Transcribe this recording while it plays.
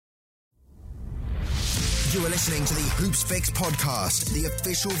You are listening to the Hoops Fix podcast, the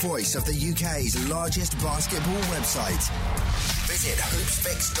official voice of the UK's largest basketball website. Visit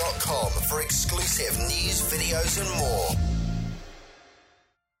hoopsfix.com for exclusive news, videos and more.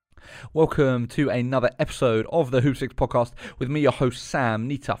 Welcome to another episode of the Hoops Fix podcast with me, your host Sam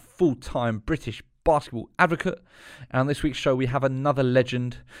Nita, full-time British basketball advocate. And on this week's show we have another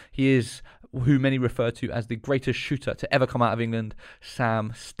legend. He is who many refer to as the greatest shooter to ever come out of England,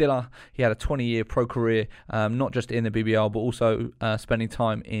 Sam Stiller. He had a 20-year pro career, not just in the BBL, but also spending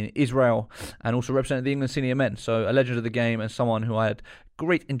time in Israel and also represented the England senior men. So a legend of the game and someone who I had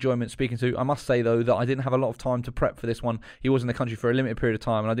great enjoyment speaking to. I must say, though, that I didn't have a lot of time to prep for this one. He was in the country for a limited period of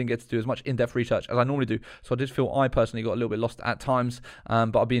time, and I didn't get to do as much in-depth research as I normally do. So I did feel I personally got a little bit lost at times,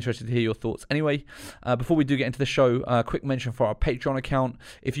 but I'd be interested to hear your thoughts. Anyway, before we do get into the show, a quick mention for our Patreon account.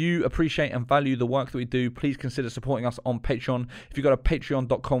 If you appreciate and value the work that we do, please consider supporting us on Patreon. If you go to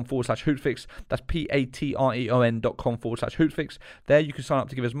patreon.com/hoopsfix, that's patreon.com/hoopsfix. There you can sign up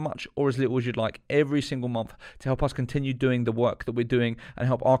to give as much or as little as you'd like every single month to help us continue doing the work that we're doing and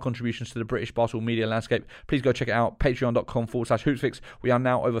help our contributions to the British basketball media landscape. Please go check it out, patreon.com/hoopsfix. We are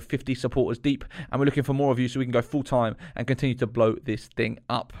now over 50 supporters deep, and we're looking for more of you so we can go full time and continue to blow this thing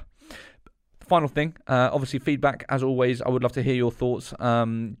up. Final thing, obviously feedback. As always, I would love to hear your thoughts.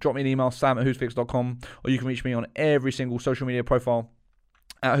 Drop me an email, sam@hoopsfix.com, or you can reach me on every single social media profile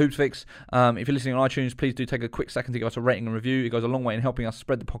at Hoopsfix. If you're listening on iTunes, please do take a quick second to give us a rating and review. It goes a long way in helping us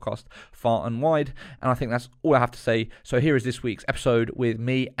spread the podcast far and wide. And I think that's all I have to say. So here is this week's episode with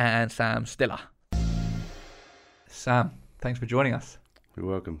me and Sam Stiller. Sam, thanks for joining us. You're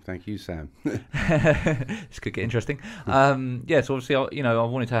welcome. Thank you, Sam. This could get interesting. So obviously, I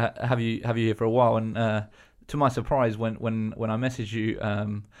wanted to have you here for a while, and to my surprise, when I messaged you,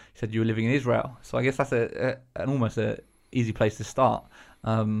 you said you were living in Israel. So I guess that's an almost a easy place to start.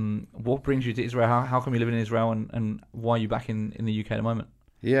 What brings you to Israel? How come you live in Israel, and why are you back in the UK at the moment?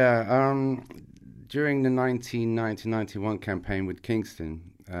 Yeah, during the 1990-91 campaign with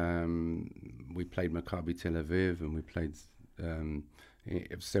Kingston, we played Maccabi Tel Aviv, and we played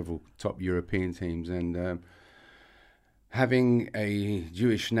several top European teams, and having a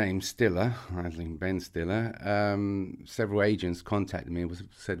Jewish name, Stiller, I think Ben Stiller, several agents contacted me and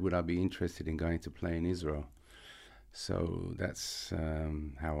said, would I be interested in going to play in Israel? So that's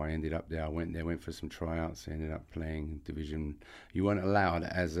how I ended up there. I went for some tryouts, ended up playing division. You weren't allowed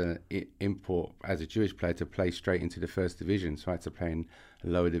as a Jewish player to play straight into the first division, so I had to play in a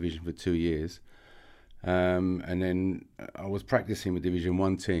lower division for 2 years. And then I was practicing with Division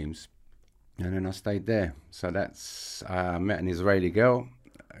 1 teams, and then I stayed there. So I met an Israeli girl,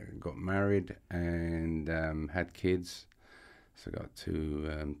 got married, and had kids. So I got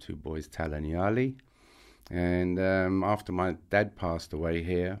two boys, Tal and Yali. And after my dad passed away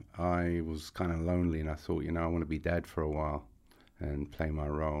here, I was kind of lonely, and I thought, I want to be dad for a while and play my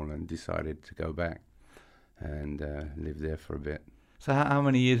role, and decided to go back and live there for a bit. So how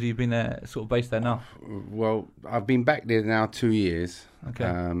many years have you been there, sort of based there now? Well, I've been back there now 2 years. Okay.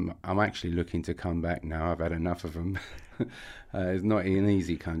 I'm actually looking to come back now. I've had enough of them. It's not an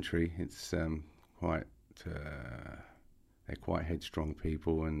easy country. It's they're quite headstrong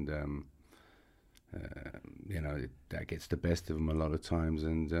people, and that gets the best of them a lot of times.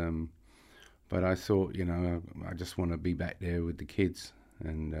 And but I thought, I just want to be back there with the kids,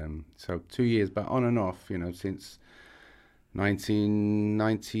 and so 2 years, but on and off, since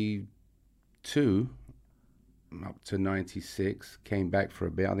 1992 up to 96, came back for a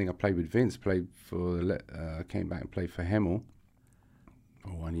bit. I think I played with Vince, came back and played for Hemel for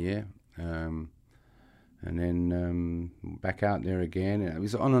 1 year, and then back out there again. It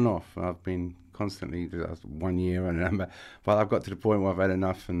was on and off. I've been constantly 1 year, but I've got to the point where I've had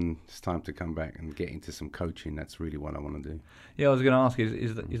enough, and it's time to come back and get into some coaching. That's really what I want to do. Yeah, I was going to ask,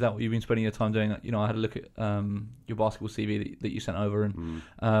 is that what you've been spending your time doing? I had a look at your basketball CV that you sent over, and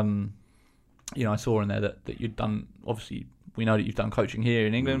I saw in there that you'd done, obviously we know that you've done coaching here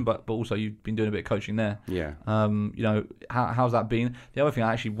in England, but also you've been doing a bit of coaching there. Yeah. How's that been? The other thing,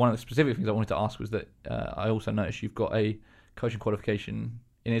 one of the specific things I wanted to ask was that I also noticed you've got a coaching qualification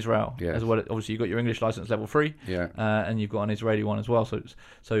in Israel, yes, as well. Obviously, you've got your English license level 3, yeah, and you've got an Israeli one as well.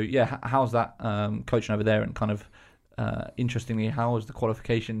 So yeah, how's that coaching over there? And kind of interestingly, how does the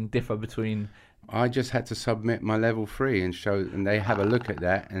qualification differ between? I just had to submit my level 3 and they have a look at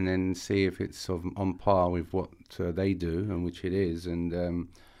that and then see if it's sort of on par with what they do, and which it is. And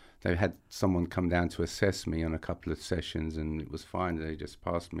they had someone come down to assess me on a couple of sessions, and it was fine. They just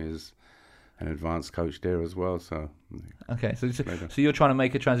passed me as an advanced coach there as well. So okay, so you're trying to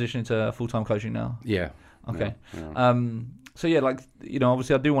make a transition to full-time coaching now? Yeah. Okay. Yeah. So yeah, like,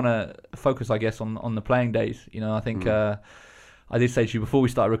 obviously I do want to focus, I guess, on the playing days. I think I did say to you before we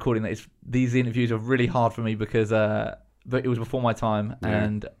started recording that these interviews are really hard for me because but it was before my time,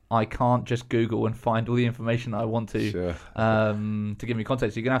 and I can't just Google and find all the information that I want to to give me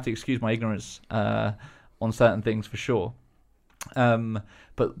context. So you're gonna have to excuse my ignorance on certain things for sure.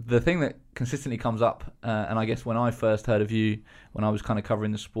 But the thing that consistently comes up, and I guess when I first heard of you, when I was kind of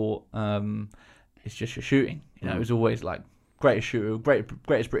covering the sport, it's just your shooting. It was always like greatest shooter,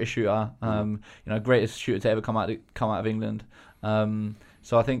 greatest British shooter, greatest shooter to ever come out of England.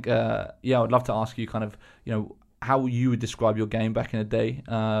 So I think, I would love to ask you kind of, how you would describe your game back in the day,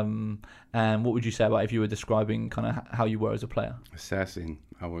 and what would you say about if you were describing kind of how you were as a player? Assassin.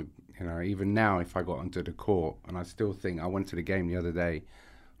 I would, even now, if I got onto the court, and I still think, I went to the game the other day,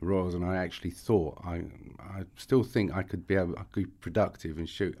 Royals, and I actually thought, I still think I could be productive and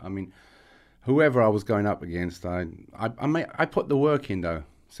shoot. I mean, whoever I was going up against, I put the work in though,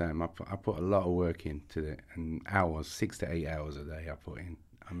 Sam. I put a lot of work into it, and 6 to 8 hours a day I put in.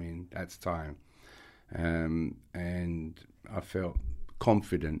 I mean, that's time. And I felt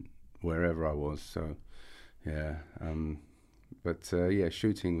confident wherever I was. So,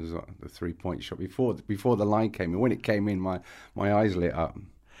 shooting was the 3-point shot before the line came in. When it came in, my eyes lit up.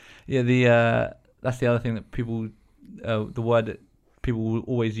 Yeah, that's the other thing that people, the word that people will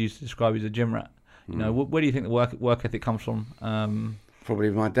always use to describe you as a gym rat. Where do you think the work ethic comes from?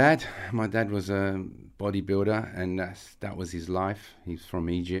 Probably my dad. My dad was a bodybuilder, and that was his life. He's from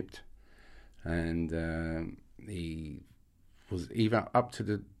Egypt, and he was even up to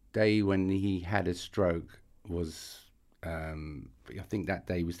the day when he had a stroke. I think that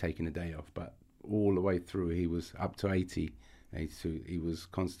day he was taking a day off, but all the way through he was up to 82. He was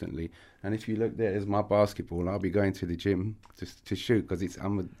constantly, and if you look there's my basketball. I'll be going to the gym to shoot because it's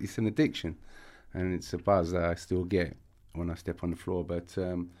an addiction, and it's a buzz that I still get when I step on the floor. But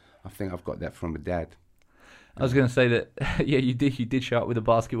I think I've got that from my dad. I was going to say that you did show up with a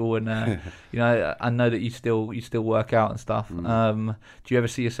basketball, and I know that you still work out and stuff. Do you ever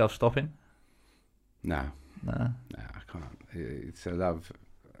see yourself stopping? No, I can't. It's a love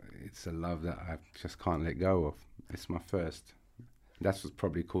that I just can't let go of. It's my first. That's what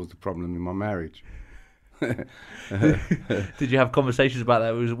probably caused the problem in my marriage. Did you have conversations about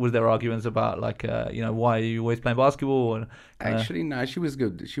that? Was there arguments about why are you always playing basketball? Actually, no. She was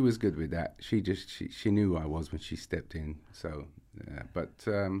good. She was good with that. She knew who I was when she stepped in. So,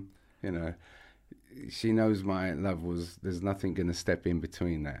 she knows my love was. There's nothing going to step in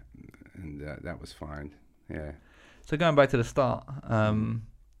between that, and that was fine. Yeah. So going back to the start,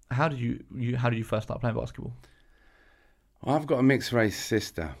 how did you first start playing basketball? Well, I've got a mixed race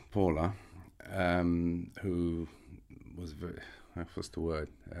sister, Paula, who was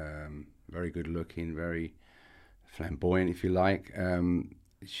very good looking, very flamboyant, if you like.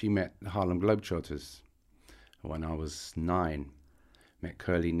 She met the Harlem Globetrotters when I was 9. Met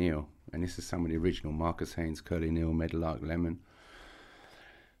Curly Neal, and this is some of the original Marcus Haynes, Curly Neal, Meadowlark, Lemon.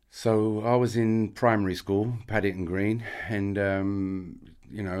 So I was in primary school, Paddington Green, and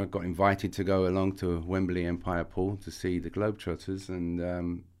I got invited to go along to Wembley Empire Pool to see the Globetrotters, and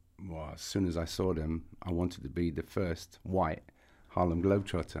as soon as I saw them, I wanted to be the first white Harlem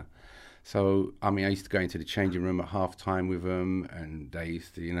Globetrotter. So, I used to go into the changing room at half-time with them, and they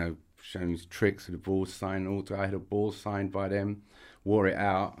used to, show me tricks with the ball signed. I had a ball signed by them, wore it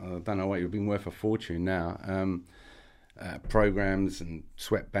out. I don't know what, it would have been worth a fortune now. Programs and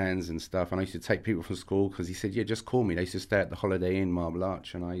sweatbands and stuff, and I used to take people from school because he said, just call me. They used to stay at the Holiday Inn, Marble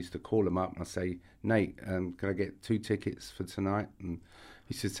Arch, and I used to call them up and I'd say, Nate, can I get 2 tickets for tonight? And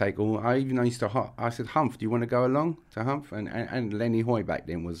he used to take all. I said, Humph, do you want to go along to Humph? And Lenny Hoy back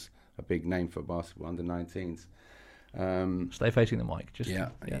then was a big name for basketball, under 19s. Stay facing the mic,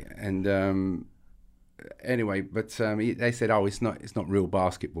 and anyway, but they said, it's not real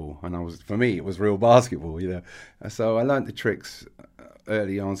basketball, and for me it was real basketball, So I learned the tricks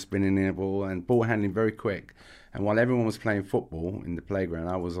early on, spinning the ball and ball handling very quick. And while everyone was playing football in the playground,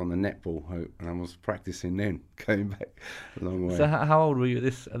 I was on the netball hoop, and I was practicing then, going back a long way. So how old were you at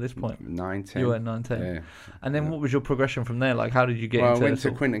this point? 9, 10. You were 9, 10. Yeah. And then what was your progression from there? Like, how did you get into I went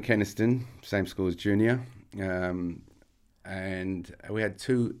to Quinton Kenniston, same school as Junior. And we had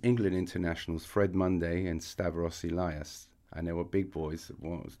 2 England internationals, Fred Monday and Stavros Elias, and they were big boys.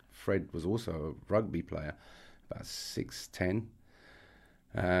 Fred was also a rugby player, about 6'10",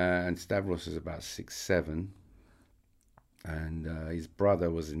 and Stavros is about 6'7", and his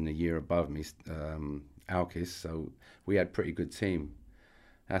brother was in the year above me, Alkis, so we had a pretty good team.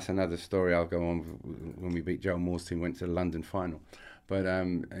 That's another story I'll go on when we beat Joe Moore's team, went to the London final. But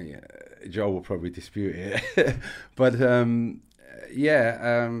yeah, Joel will probably dispute it. But where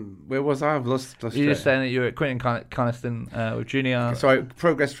was I? I've lost You're just saying that you were at Quentin Coniston with Junior. So I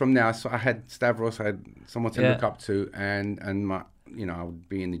progressed from there. So I had Stavros, I had someone to Yeah. look up to, and my, I would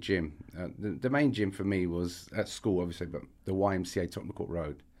be in the gym. The main gym for me was at school, obviously, but the YMCA Tottenham Court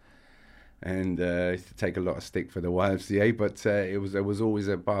Road. And I used to take a lot of stick for the YMCA, but there was always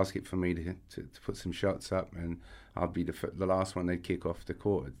a basket for me to put some shots up, and I'd be the last one they'd kick off the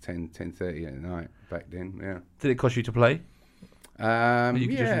court at 10:30 at night back then. Yeah. Did it cost you to play? You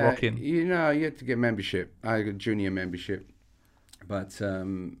could just rock in. You had to get membership. I got junior membership, but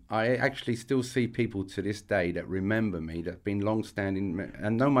I actually still see people to this day that remember me, that've been long-standing,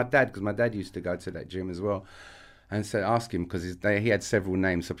 and know my dad because my dad used to go to that gym as well. And so ask him because he had several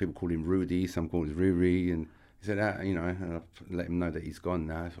names. Some people called him Rudy, some called him Riri, and he said, and I let him know that he's gone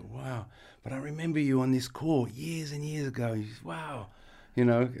now. I thought, wow, but I remember you on this court years and years ago. He said, wow.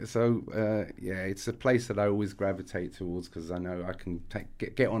 So it's a place that I always gravitate towards because I know I can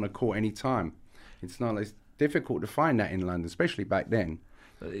get on a court any time. It's difficult to find that in London, especially back then.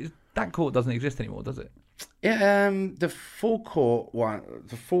 That court doesn't exist anymore, does it? Yeah, the full court one.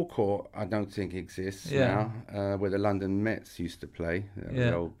 The full court, I don't think exists now. Where the London Mets used to play,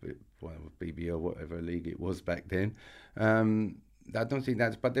 the old BBL, whatever league it was back then. I don't think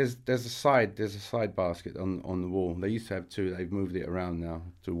that's. But there's a side basket on the wall. They used to have two. They've moved it around now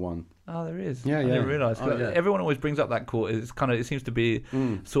to one. Oh, there is. Yeah, I didn't realise. Everyone always brings up that court. It seems to be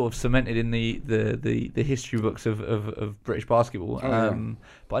sort of cemented in the history books of British basketball.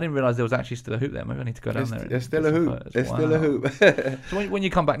 But I didn't realise there was actually still a hoop there. Maybe I need to go down there. There's still a hoop. There's still a hoop. So when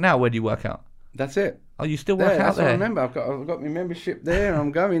you come back now, where do you work out? That's it. Oh, you still work out that's there? What I remember. I've got my membership there, and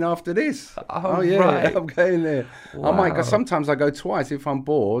I'm going after this. Oh yeah, right. I'm going there. Wow. I might go. Sometimes I go twice if I'm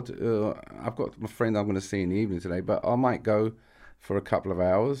bored. I've got my friend I'm going to see in the evening today, but I might go for a couple of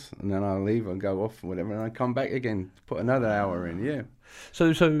hours, and then I'll leave and go off and whatever, and I come back again, put another hour in. Yeah. So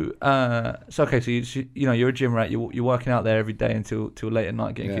okay. So you're a gym rat. You're working out there every day until late at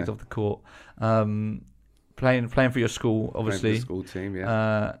night, getting kids off the court. Playing for your school, obviously. Playing for the school team.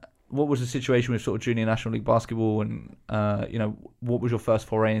 Yeah. What was the situation with sort of junior National League basketball, and what was your first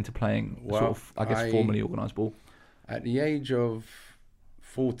foray into playing formally organised ball? At the age of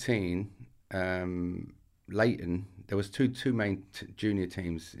 14, Leighton, there was two main junior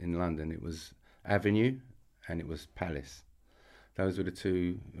teams in London. It was Avenue and it was Palace. Those were the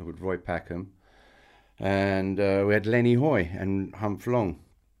two with Roy Packham, and we had Lenny Hoy and Humph Long,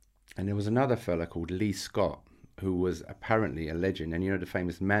 and there was another fella called Lee Scott, who was apparently a legend. And the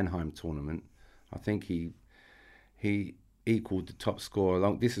famous Mannheim tournament, I think he equaled the top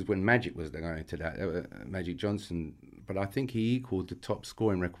scorer. This is when Magic was going to that, Magic Johnson. But I think he equaled the top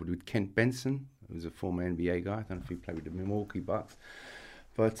scoring record with Kent Benson, who was a former NBA guy. I don't know if he played with the Milwaukee Bucks.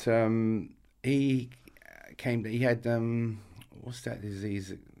 But he had, what's that disease?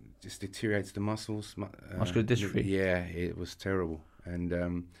 It just deteriorates the muscles. Muscular dystrophy. Yeah, it was terrible.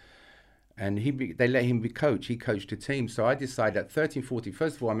 And they let him be coach. He coached a team. So I decided at 13, 14,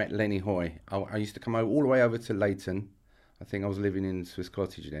 first of all, I met Lenny Hoy. I used to come all the way over to Leighton. I think I was living in Swiss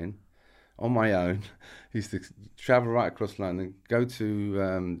Cottage then, on my own. Used to travel right across London, go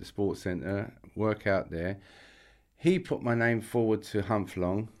to the sports centre, work out there. He put my name forward to Humph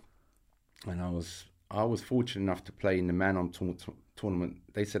Long, and I was fortunate enough to play in the Mannheim tournament.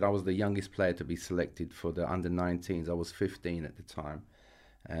 They said I was the youngest player to be selected for the under-19s. I was 15 at the time.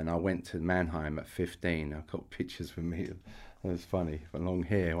 And I went to Mannheim at 15. I got pictures for me. It was funny, for long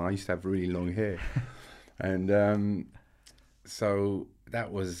hair. When I used to have really long hair. And so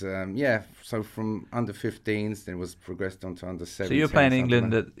that was, So from under 15s, then it was progressed on to under 17s. So you were playing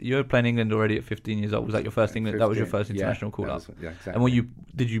England already at 15 years old. Was that your first England? 15, that was your first international call-up? Yeah, exactly. And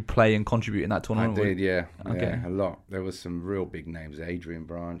did you play and contribute in that tournament? I did, yeah. Okay. Yeah, a lot. There was some real big names. Adrian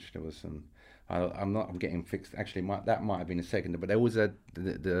Branch. There was some... I'm getting fixed. Actually, that might have been a second, but there was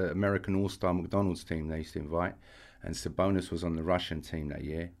the American All-Star McDonald's team they used to invite, and Sabonis was on the Russian team that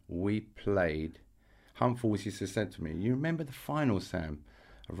year. We played. Humph always used to say to me, "You remember the final, Sam?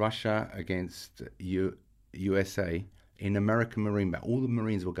 Russia against USA in American Marine Band. All the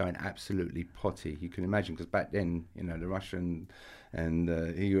Marines were going absolutely potty. You can imagine, because back then, the Russian and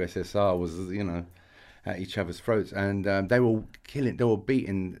USSR was, at each other's throats, and they were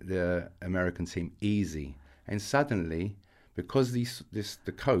beating the American team easy. And suddenly, because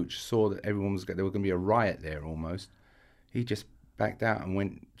the coach saw that there was going to be a riot there almost, he just backed out and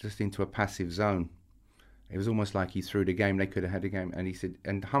went just into a passive zone. It was almost like he threw the game. They could have had the game, and he said,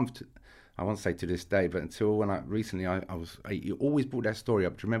 and Humph, I won't say to this day, but until when he always brought that story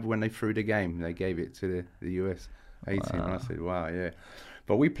up. Do you remember when they threw the game? They gave it to the US. 18. And I said, wow, yeah.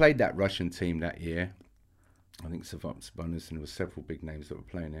 But we played that Russian team that year. I think Sabonis, and there were several big names that were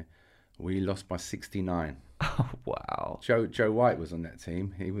playing there. We lost by 69. Oh, wow. Joe White was on that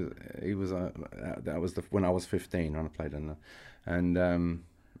team. He was that was when I was 15 when I played on that. And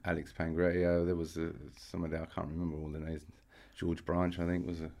Alex Pangretio, there was somebody, I can't remember all the names. George Branch, I think,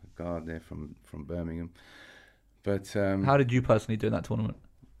 was a guard there from Birmingham. But how did you personally do in that tournament?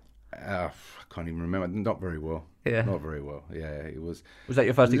 I can't even remember. Not very well. Yeah. Not very well. Yeah, it was. Was that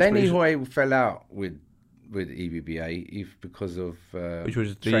your first Lenny experience? Hoy fell out with EBBA because of which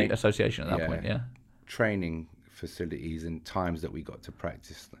was the association at that point, yeah. Training facilities and times that we got to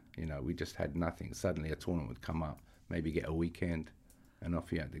practice. You know, we just had nothing. Suddenly a tournament would come up, maybe get a weekend, and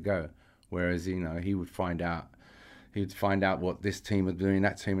off you had to go. Whereas, you know, he would find out what this team was doing,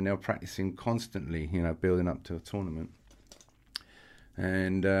 that team, and they were practicing constantly, you know, building up to a tournament.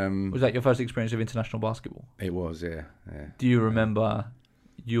 And was that your first experience of international basketball? It was, yeah. Do you remember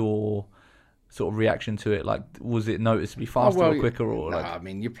your sort of reaction to it? Like, was it noticeably faster or quicker? Or like? I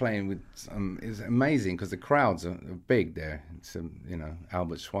mean, you're playing with it's amazing because the crowds are big there. It's a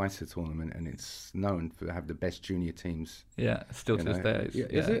Albert Schweitzer tournament, and it's known to have the best junior teams. Yeah, still to this day.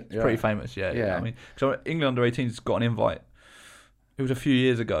 Is it? It's pretty famous. Yeah. I mean, so England under 18s got an invite. It was a few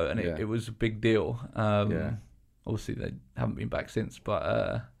years ago, and it was a big deal. Obviously, they haven't been back since,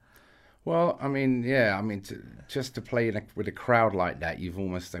 but. Well, I mean, just to play with a crowd like that, you've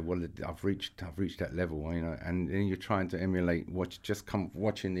almost said, "Well, I've reached that level," you know. And then you're trying to emulate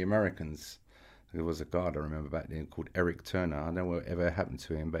watching the Americans. There was a guard I remember back then called Eric Turner. I don't know what ever happened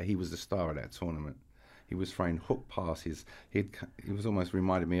to him, but he was the star of that tournament. He was throwing hook passes. He was almost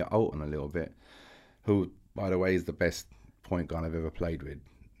reminded me of Alton a little bit, who, by the way, is the best point guard I've ever played with,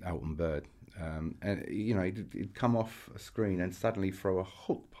 Alton Bird. And you know, he'd come off a screen and suddenly throw a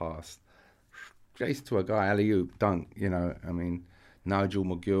hook pass straight to a guy, alley-oop, dunk. You know, I mean, Nigel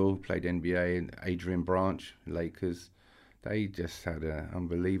McGill played NBA, and Adrian Branch, Lakers. They just had an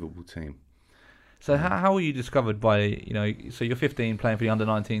unbelievable team. So how were you discovered by, you know, so you're 15 playing for the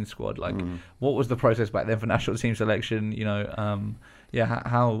under-19 squad, like what was the process back then for national team selection, you know,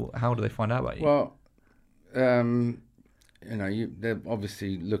 how do they find out about you? Well, you know, they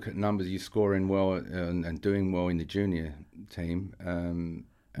obviously look at numbers, you scoring well and doing well in the junior team.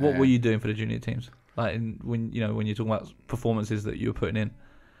 What were you doing for the junior teams? Like when you're talking about performances that you were putting in?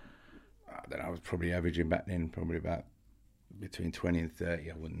 I was probably averaging back then, probably about between 20 and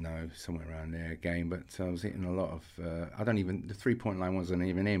 30, I wouldn't know, somewhere around there a game. But I was hitting a lot of, the 3-point line wasn't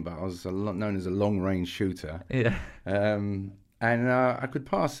even in, but I was known as a long-range shooter. Yeah. And I could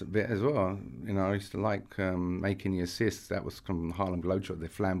pass a bit as well. You know, I used to like making the assists. That was from Harlem Globetrotters, the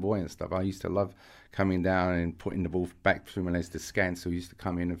flamboyant stuff. I used to love coming down and putting the ball back through my legs to Scans, who used to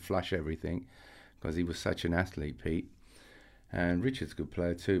come in and flush everything because he was such an athlete, Pete. And Richard's a good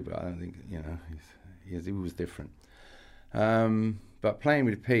player too, but I don't think, you know, he was different. But playing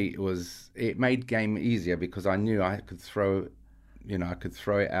with Pete it made game easier because I knew I could throw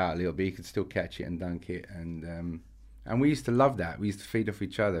it out a little bit. He could still catch it and dunk it, and we used to love that. We used to feed off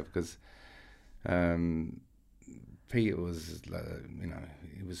each other because Pete was, you know,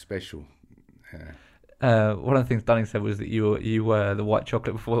 he was special. One of the things Dunning said was that you were the white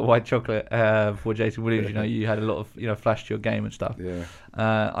chocolate before the white chocolate before Jason Williams. You know, you had a lot of, you know, flash to your game and stuff. Yeah.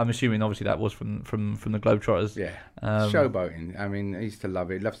 I'm assuming obviously that was from the Globetrotters. Yeah. Showboating. I mean, I used to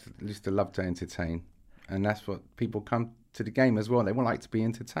love it. Used to love to entertain, and that's what people come to the game as well. They want like to be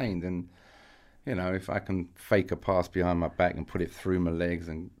entertained, and you know, if I can fake a pass behind my back and put it through my legs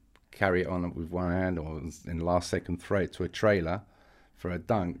and carry it on with one hand, or in the last second throw it to a trailer for a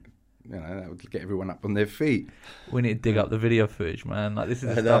dunk. You know, that would get everyone up on their feet. We need to dig up the video footage, man. Like, this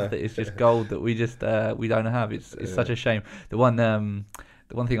is the stuff that is just gold that we just we don't have. It's such a shame. The one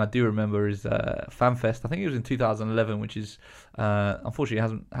thing I do remember is FanFest. I think it was in 2011, which is unfortunately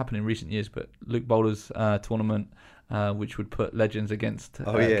hasn't happened in recent years. But Luke Bowler's tournament, which would put legends against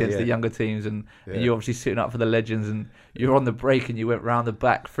the younger teams, and you're obviously sitting up for the legends, and you're on the break, and you went round the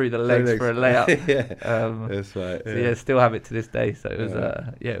back through the legs for a layup. That's right. So still have it to this day. So it was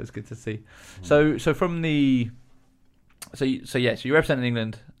it was good to see. So from the so you're representing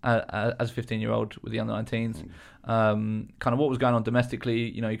England as a 15-year-old with the under-19s. Kind of what was going on domestically?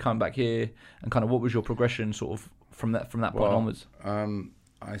 You know, you come back here, and kind of what was your progression sort of from that point onwards?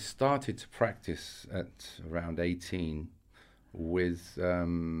 I started to practice at around 18 with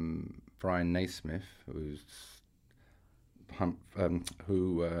Brian Naismith,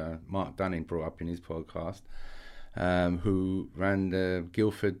 who Mark Dunning brought up in his podcast, who ran the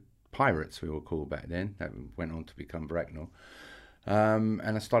Guildford Pirates, we were called back then. That went on to become Bracknell. And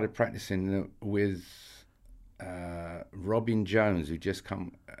I started practicing with Robin Jones, who just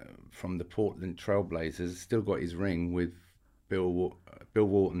come from the Portland Trailblazers, still got his ring with Bill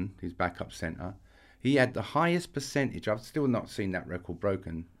Walton, his backup centre. He had the highest percentage, I've still not seen that record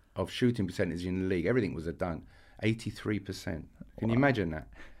broken, of shooting percentage in the league. Everything was a dunk, 83%. Can you imagine that?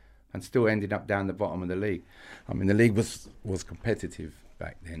 And still ended up down the bottom of the league. I mean, the league was competitive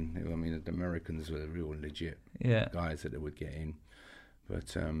back then. I mean, the Americans were real legit guys that they would get in.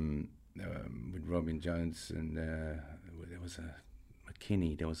 But with Robin Jones and there was a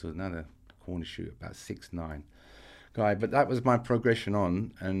McKinney, there was another corner shooter, about 6'9" guy. But that was my progression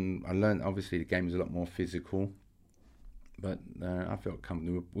on, and I learned, obviously, the game was a lot more physical. But I felt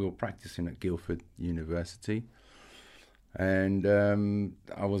comfortable. We were practicing at Guildford University. And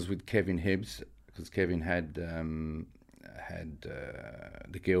I was with Kevin Hibbs, because Kevin had the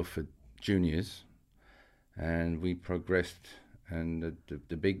Guildford Juniors, and we progressed. And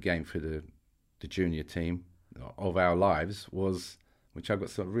the big game for the junior team of our lives was, which I got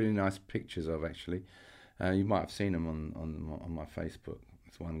some really nice pictures of, actually. You might have seen them on my Facebook.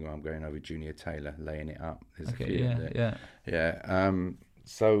 It's one where I'm going over Junior Taylor, laying it up. There's a few yeah.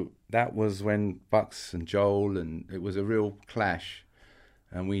 So that was when Bucks and Joel, and it was a real clash,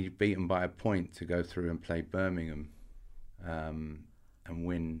 and we beat them by a point to go through and play Birmingham, and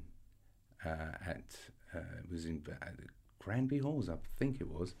win it was in Granby Halls, I think it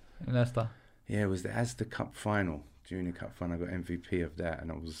was. In Leicester. Yeah, it was the Asda Cup final, Junior Cup final. I got MVP of that,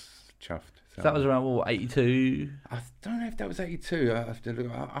 and I was chuffed. So that was around, what, 82? I don't know if that was 82. I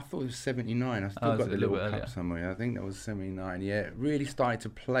thought it was 79. I still got the little cup somewhere. I think that was 79. Yeah, really started to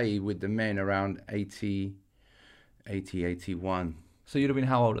play with the men around 80, 81. So you'd have been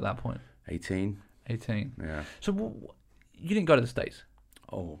how old at that point? 18. 18. Yeah. So you didn't go to the States?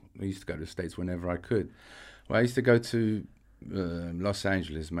 Oh, I used to go to the States whenever I could. Well, I used to go to Los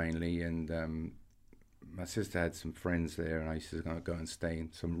Angeles mainly, and my sister had some friends there, and I used to go and stay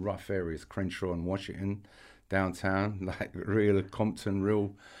in some rough areas, Crenshaw and Washington, downtown, like real Compton,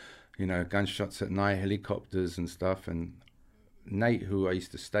 real, gunshots at night, helicopters and stuff. And Nate, who I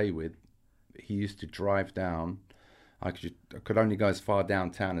used to stay with, he used to drive down. I could only go as far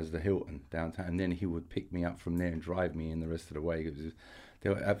downtown as the Hilton downtown, and then he would pick me up from there and drive me in the rest of the way.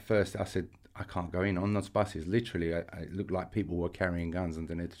 At first, I said, I can't go in on those buses. Literally, it looked like people were carrying guns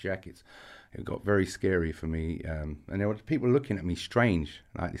underneath the jackets. It got very scary for me, and there were people looking at me strange,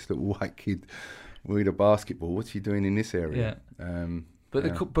 like this little white kid with a basketball. What's he doing in this area? Yeah.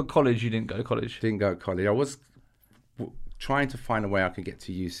 But college, you didn't go to college? Didn't go to college. I was trying to find a way I could get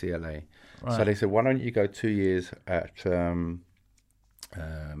to UCLA. Right. So they said, why don't you go 2 years at Santa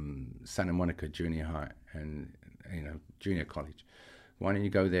Monica Junior High and junior college. Why don't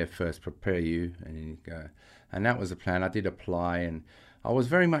you go there first, prepare you, and then you go. And that was the plan. I did apply, and I was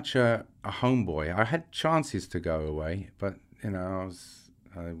very much a homeboy. I had chances to go away, but I was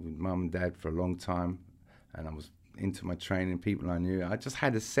with mum and dad for a long time, and I was into my training, people I knew. I just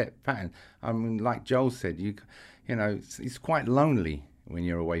had a set pattern. I mean, like Joel said, it's quite lonely when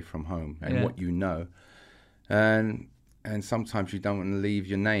you're away from home and what you know, and sometimes you don't want to leave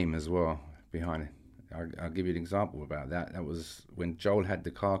your name as well behind it. I'll give you an example about that. That was when Joel had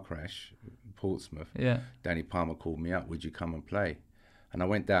the car crash in Portsmouth. Yeah. Danny Palmer called me up, would you come and play? And I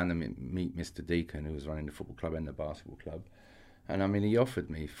went down to meet Mr. Deacon, who was running the football club and the basketball club. And I mean, he offered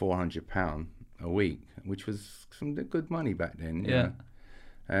me £400 a week, which was some good money back then. Yeah.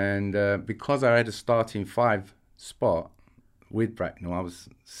 And because I had a starting 5 spot with Bracknell, I was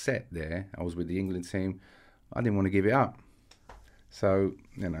set there. I was with the England team. I didn't want to give it up. So,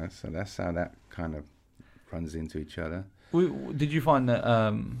 so that's how that kind of runs into each other. Did you find that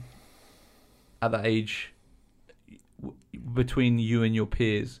at that age, between you and your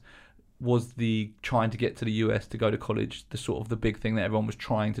peers, was the trying to get to the US to go to college the sort of the big thing that everyone was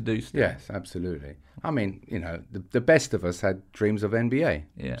trying to do still? Yes, absolutely. I mean, the best of us had dreams of NBA.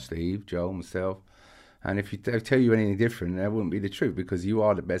 Yeah. Steve, Joel, myself. And if they tell you anything different, that wouldn't be the truth, because you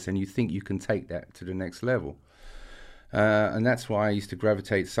are the best and you think you can take that to the next level. And that's why I used to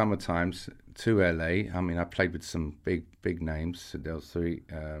gravitate summertimes to LA. I mean, I played with some big names. There was 3.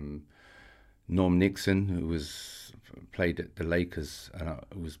 Norm Nixon, who played at the Lakers,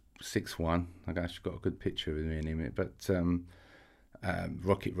 who was 6'1". I actually got a good picture of me and him. But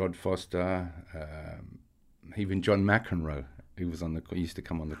Rocket Rod Foster, even John McEnroe, who was he used to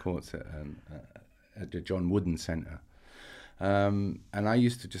come on the courts at the John Wooden Center. And I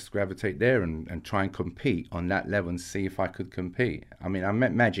used to just gravitate there and try and compete on that level and see if I could compete. I mean, I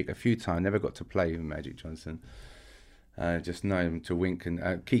met Magic a few times, never got to play with Magic Johnson. Just know him to wink.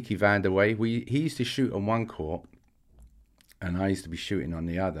 And Kiki Vanderway, he used to shoot on one court, and I used to be shooting on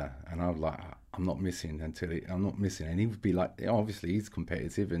the other. And I was like, I'm not missing I'm not missing. And he would be like, obviously he's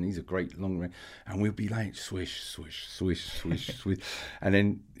competitive and he's a great long range. And we'd be like, swish, swish, swish, swish, swish. And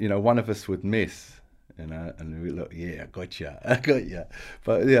then, one of us would miss. And we look, yeah, I got you.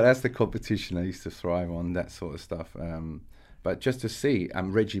 But yeah, that's the competition I used to thrive on, that sort of stuff. But just to see,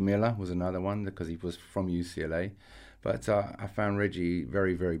 Reggie Miller was another one because he was from UCLA. But I found Reggie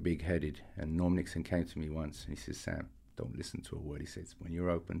very, very big-headed. And Norm Nixon came to me once and he said, Sam, don't listen to a word. He says, when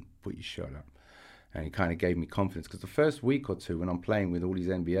you're open, put your shot up. And he kind of gave me confidence because the first week or two when I'm playing with all these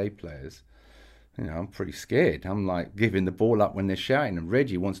NBA players, I'm pretty scared. I'm like giving the ball up when they're shouting, and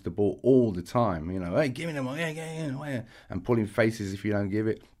Reggie wants the ball all the time. Hey, give me the ball, yeah, and pulling faces if you don't give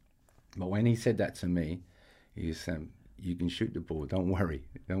it. But when he said that to me, he said, "You can shoot the ball. Don't worry.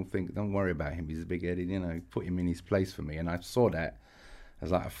 Don't worry about him. He's a big-headed. Put him in his place for me." And I saw that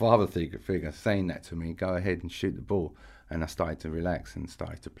as like a father figure saying that to me. Go ahead and shoot the ball, and I started to relax and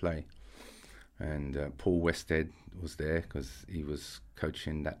started to play. And Paul Westhead was there because he was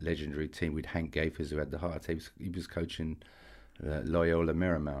coaching that legendary team with Hank Gafers, who had the heart attack. He was coaching Loyola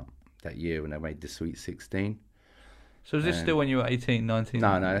Marymount that year when they made the Sweet 16. So is this still when you were 18, 19?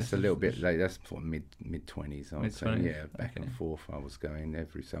 No, that's a little bit late. That's for mid-20s. Mid-20s. Yeah, back and forth. I was going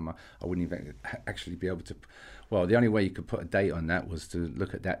every summer. I wouldn't even actually be able to. Well, the only way you could put a date on that was to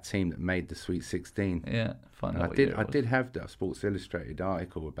look at that team that made the Sweet 16. Yeah, find out. I did have the Sports Illustrated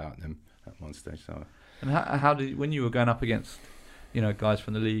article about them at one stage. So. And how did, when you were going up against, guys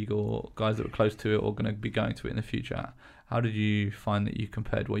from the league or guys that were close to it or going to be going to it in the future, how did you find that you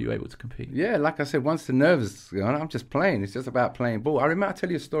compared? Were you able to compete? Yeah, like I said, once the nerves gone, I'm just playing. It's just about playing ball. I'll tell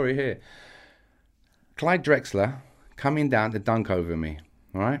you a story here. Clyde Drexler coming down to dunk over me,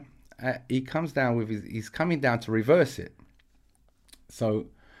 all right? He comes down he's coming down to reverse it. So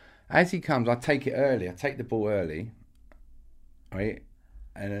as he comes, I take it early. I take the ball early, right?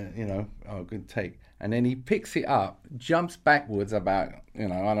 And, good take. And then he picks it up, jumps backwards about,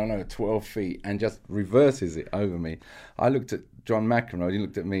 12 feet and just reverses it over me. I looked at John McEnroe, he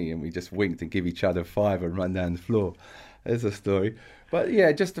looked at me, and we just winked and give each other five and run down the floor. There's a story. But,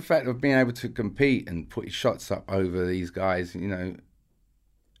 yeah, just the fact of being able to compete and put your shots up over these guys,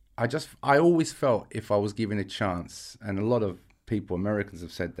 I always felt if I was given a chance, and a lot of people, Americans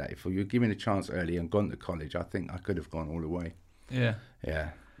have said that, if you were given a chance early and gone to college, I think I could have gone all the way. Yeah. Yeah.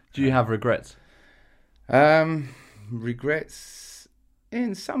 Do you have regrets? Regrets,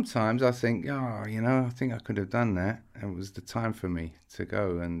 and sometimes I think, I think I could have done that. It was the time for me to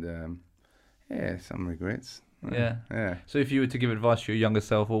go, and some regrets. Yeah. So if you were to give advice to your younger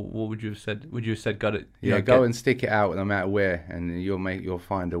self, what would you have said? Would you have said, "Got it"? Go and stick it out no matter where, and you'll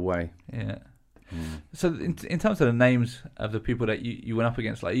find a way. Yeah. Mm. So in terms of the names of the people that you went up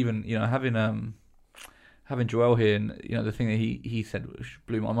against, like even having Joel here, and the thing that he said which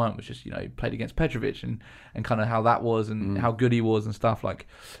blew my mind was just he played against Petrovic and kind of how that was and how good he was and stuff, like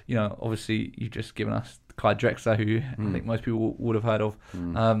obviously you've just given us Clyde Drexler, who I think most people would have heard of.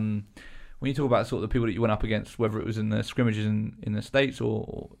 When you talk about sort of the people that you went up against, whether it was in the scrimmages in the States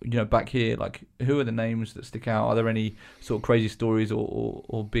or back here, like who are the names that stick out? Are there any sort of crazy stories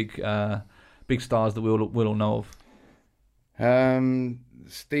or big stars that we'll all know of?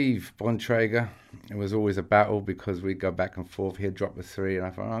 Steve Bontrager, it was always a battle because we'd go back and forth. He'd drop a three, and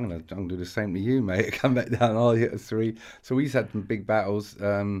I thought, I'm gonna do the same to you, mate. Come back down, I'll hit a three. So we had some big battles.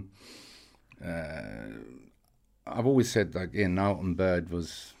 I've always said, like, Alton Bird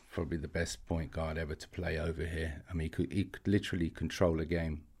was probably the best point guard ever to play over here. I mean, he could literally control a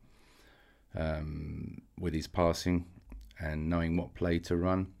game with his passing and knowing what play to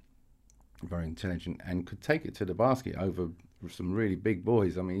run. Very intelligent and could take it to the basket over some really big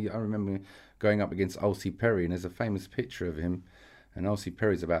boys. I mean, I remember going up against Ulcie Perry, and there's a famous picture of him, and Ulcie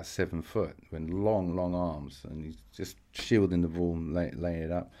Perry's about 7 foot with long arms, and he's just shielding the ball and laying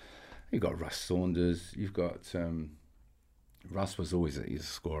it up. You've got Russ Saunders. You've got Russ was always a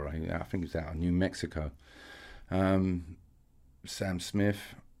scorer. I think he was out of New Mexico. Sam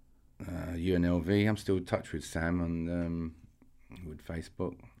Smith, UNLV. I'm still in touch with Sam on with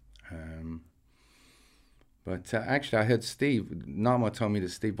Facebook. But actually, I heard Nama told me that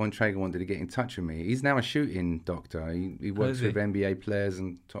Steve Bontrager wanted to get in touch with me. He's now a shooting doctor. He works with NBA players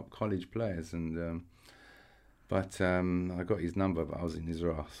and top college players. And but I got his number, but I was in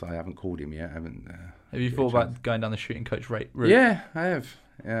Israel, so I haven't called him yet. I haven't. Have you thought about going down the shooting coach route? Yeah, I have.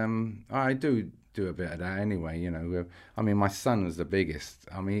 I do a bit of that anyway. I mean, my son was the biggest.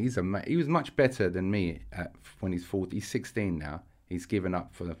 I mean, he was much better than me when he's 40. He's 16 now. He's given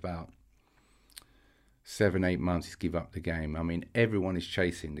up for about 7-8 months. He's given up the game. I mean, everyone is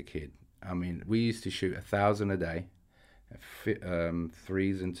chasing the kid. I mean, we used to shoot 1,000 a day,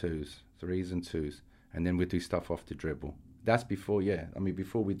 threes and twos. threes and twos, and then we do stuff off the dribble. That's before,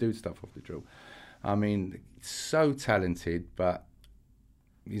 before we do stuff off the dribble. I mean, so talented, but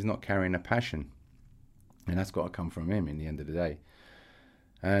he's not carrying a passion. And that's got to come from him in the end of the day.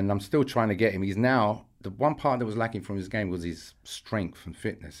 And I'm still trying to get him. He's now, the one part that was lacking from his game was his strength and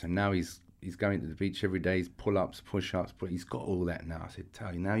fitness. And now he's going to the beach every day. He's pull-ups, push-ups, but he's got all that now. I said,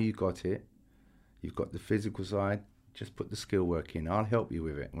 Tally, now you got it. You've got the physical side. Just put the skill work in. I'll help you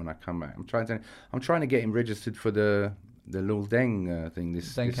with it when I come back. I'm trying to get him registered for the Lil Deng thing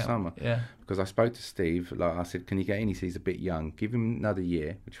this summer. Yeah. Because I spoke to Steve. Like I said, can you get in? He said he's a bit young. Give him another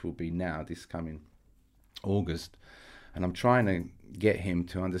year, which will be now, this coming August. And I'm trying to get him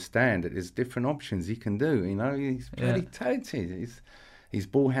to understand that there's different options he can do. You know, he's pretty talented. He's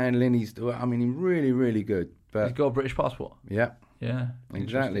ball handling. He's really, really good. But he's got a British passport. Yeah. Yeah.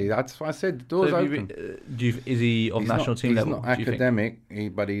 Exactly. That's why I said the door's open. Is he of national team level? He's not academic,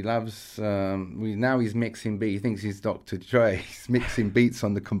 but he loves. Now he's mixing beats. He thinks he's Dr. Dre. He's mixing beats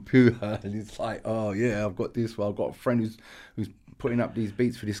on the computer, and he's like, "Oh yeah, I've got this. Well, I've got a friend who's putting up these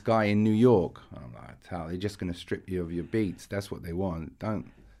beats for this guy in New York." I'm like, "They're just going to strip you of your beats. That's what they want. Don't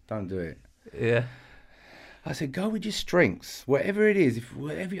do it." Yeah. I said, go with your strengths, whatever it is.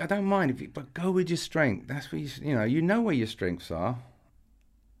 I don't mind but go with your strength. That's where you know where your strengths are.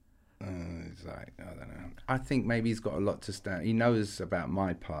 It's like, I don't know. I think maybe he's got a lot to stand. He knows about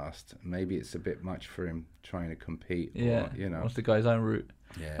my past. Maybe it's a bit much for him trying to compete. Yeah, wants to go his own route.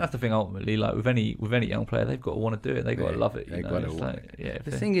 Yeah, that's the thing ultimately. Like with any young player, they've got to want to do it. They've got to love it. They've got to want it.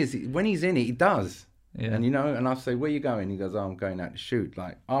 The thing is, when he's in it, he does. Yeah. And and I say, where you going? He goes, I'm going out to shoot.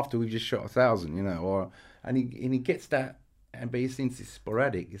 Like after we've just shot 1,000, and he gets that, but he thinks it's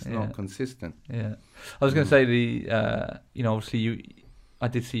sporadic. It's not consistent. Yeah, I was going to say obviously I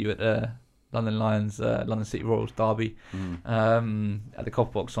did see you at London Lions, London City Royals derby at the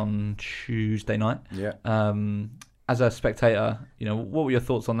Copper Box on Tuesday night. Yeah. As a spectator, what were your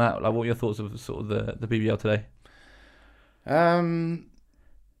thoughts on that? Like, what were your thoughts of sort of the BBL today?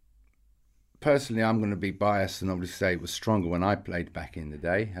 Personally, I'm going to be biased and obviously say it was stronger when I played back in the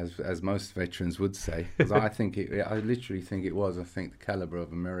day, as most veterans would say. Because I literally think it was. I think the caliber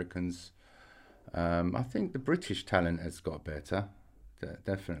of Americans. I think the British talent has got better,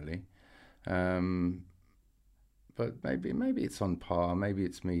 definitely. But maybe it's on par. Maybe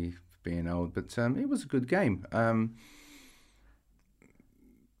it's me being old. But it was a good game.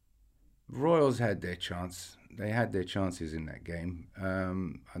 Royals had their chance. They had their chances in that game.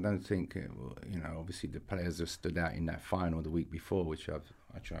 I don't think, obviously the players have stood out in that final the week before, which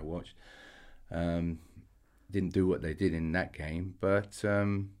I watched. Didn't do what they did in that game, but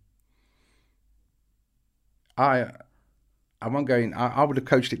I won't go in. I would have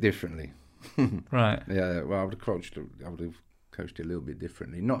coached it differently. Right. Yeah. Well, I would have coached it a little bit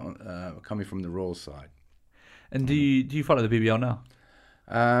differently. Not coming from the Royal side. And do you follow the BBL now?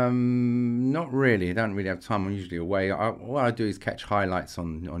 Not really. I don't really have time. I'm usually away. What I do is catch highlights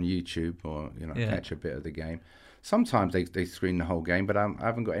on YouTube or catch a bit of the game. Sometimes they screen the whole game, but I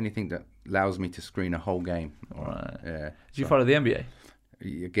haven't got anything that allows me to screen a whole game. Right. Yeah. Do you follow the NBA?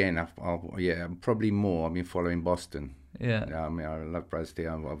 Again, probably more. I've been following Boston. Yeah. I love Brad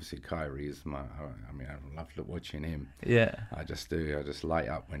Steele. Obviously, Kyrie is I love watching him. Yeah. I just do. I just light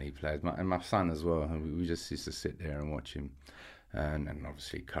up when he plays. And my son as well. We just used to sit there and watch him. And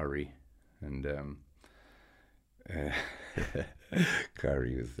obviously Curry, and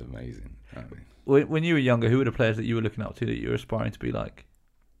Curry was amazing. When you were younger, who were the players that you were looking up to that you were aspiring to be like?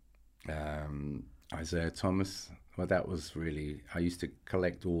 Isaiah Thomas. Well, that was really. I used to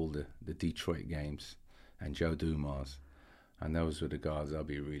collect all the Detroit games and Joe Dumas, and those were the guys I'll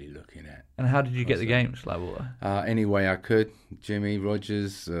be really looking at. And how did you get the games? Like what? Any way I could. Jimmy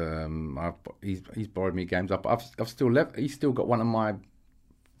Rogers, he's borrowed me games. I've still left. He's still got one of my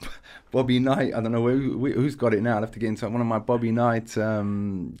Bobby Knight. I don't know who's got it now. I'll have to get into one of my Bobby Knight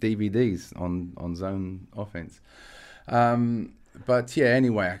DVDs on Zone Offense. But yeah,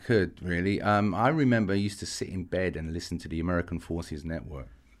 any way I could really. I remember I used to sit in bed and listen to the American Forces Network.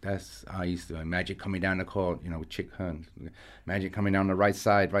 I used to Magic coming down the court, with Chick Hearn. Magic coming down the right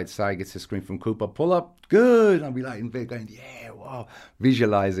side gets a screen from Cooper, pull up, good. I'll be like in bed going, yeah, wow,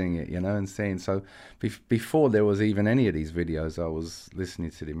 visualizing it, and saying. So before there was even any of these videos, I was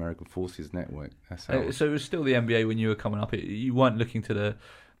listening to the American Forces Network. So it was still the NBA when you were coming up. You weren't looking to the.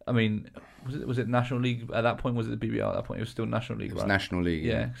 I mean, was it National League at that point? Was it the BBL at that point? It was still National League, It was right? National League.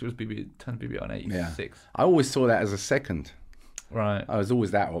 Yeah, because it was turned BBL in '86. Yeah. I always saw that as a second. Right. I was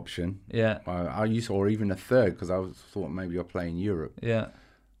always that option. Yeah. I used, or even a third, because I thought maybe I'll play in Europe. Yeah.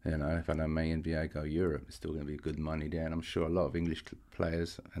 You know, if I don't make NBA, go Europe, it's still going to be good money there. And I'm sure a lot of English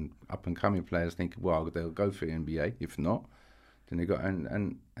players and up-and-coming players think, well, they'll go for NBA. If not, then they got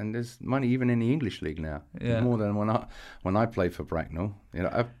and there's money even in the English league now. Yeah. More than when I played for Bracknell. You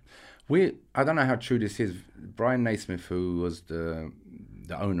know, I don't know how true this is. Brian Naismith, who was the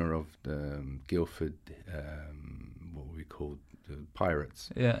owner of the Guildford, what we called the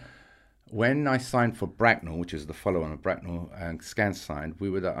Pirates. Yeah. When I signed for Bracknell, which is the follow-on of Bracknell, and Scans signed, we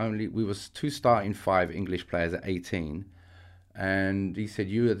was 2 starting 5 English players at 18, and he said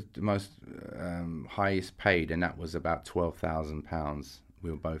you were the most highest paid, and that was about £12,000.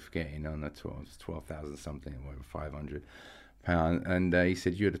 We were both getting on the 12,000 something, or 500 pound, and he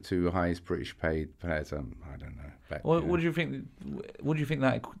said you're the 2 highest British paid players. I don't know. What do you think? What do you think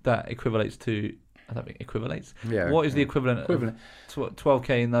that equivalates to? I don't think equivalates. Yeah. What is the equivalent of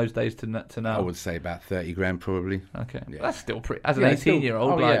 12k in those days to now? I would say about 30 grand probably. Okay, Yeah. That's still pretty. As an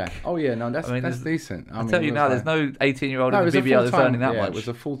 18-year-old, no, that's decent. I tell you now, there's no 18-year-old in the BBL that's earning that much. It was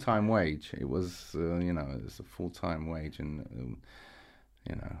a full-time wage. It was, it was a full-time wage, and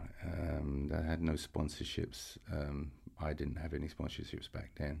they had no sponsorships. I didn't have any sponsorships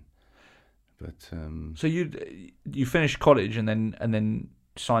back then, but so you finished college and then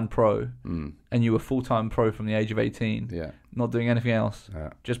signed pro, and you were full-time pro from the age of 18. Yeah, not doing anything else,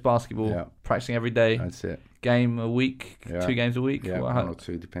 just basketball, practicing every day. That's it. Game a week, 2 games a week. Yeah, 1 or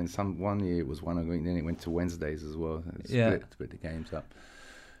 2 depends. One year it was 1 a week, then it went to Wednesdays as well. Split the games up.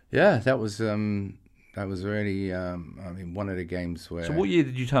 Yeah, that was really one of the games where. So what year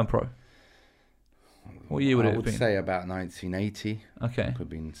did you turn pro? What year would it have been? I would say about 1980. Okay. Could have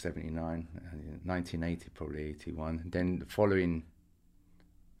been 79. 1980, probably 81. Then the following,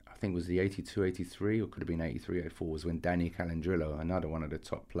 I think it was the 82, 83, or could have been 83, 84, was when Danny Calandrillo, another one of the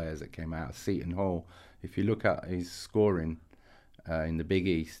top players that came out of Seton Hall. If you look at his scoring in the Big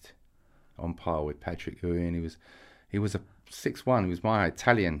East, on par with Patrick Ewing, he was a 6'1". He was my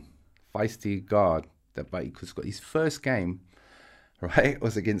Italian feisty guard. But he got his first game, right,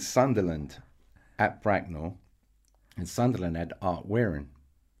 was against Sunderland at Bracknell, and Sunderland had Art Warren,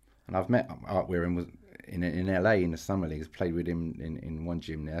 and I've met Art Warren was in LA in the summer leagues. Played with him in one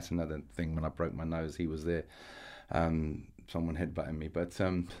gym there. That's another thing. When I broke my nose, he was there. Someone headbutting me, but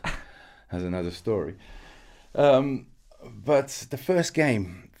that's another story. But the first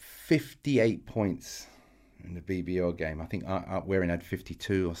game, 58 points in the BBL game. I think Art Warren had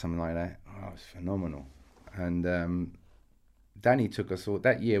 52 or something like that. Oh, it was phenomenal. And Danny took us all.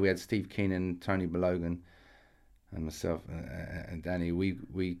 That year we had Steve Keenan, Tony Balogan, and myself and Danny.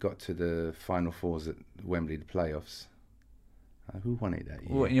 We got to the Final Fours at Wembley, the playoffs. Who won it that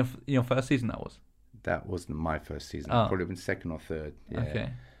year? What, in your first season that was? That wasn't my first season. Oh. Probably been second or third. Yeah. Okay.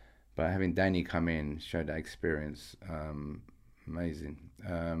 But having Danny come in, showed that experience, amazing.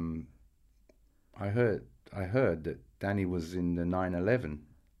 I heard that Danny was in the 9/11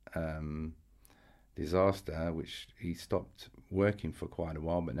 disaster, which he stopped working for quite a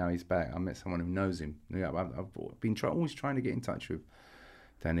while, but now he's back. I met someone who knows him. Yeah, I've been always trying to get in touch with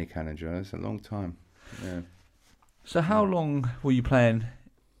Danny Calandrillo. It's a long time. Yeah. So how long were you playing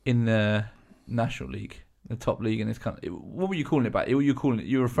in the National League, the top league in this country? What were you calling it back? What were you calling it?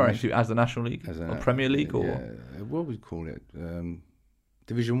 You were referring to as the National League or Premier League, or what would we call it?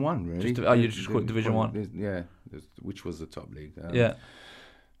 Division 1, really. You just call it Division 1? Yeah, which was the top league. Yeah.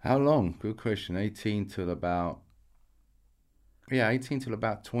 How long? Good question. 18 till about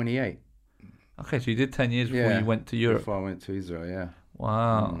 28. Okay, so you did 10 years before you went to Europe. Before I went to Israel, yeah.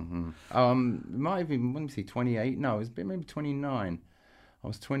 Wow. Mm-hmm. Might have even, let me see, 28. No, it was maybe 29. I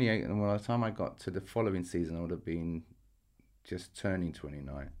was 28, and by the time I got to the following season, I would have been just turning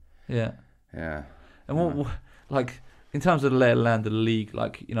 29. Yeah. Yeah. And what, like, in terms of the lay of the land of the league,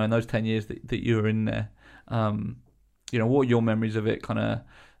 like, in those 10 years that you were in there, what are your memories of it? Kind of,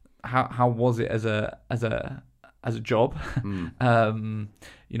 how was it as a job?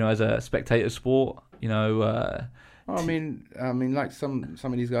 As a spectator sport? I mean, like some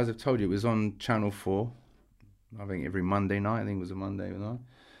of these guys have told you, it was on Channel 4. I think every Monday night. I think it was a Monday night.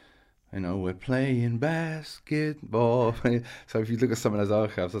 We're playing basketball. So if you look at some of those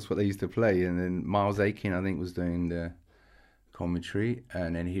archives, that's what they used to play. And then Miles Aiken, I think, was doing the commentary,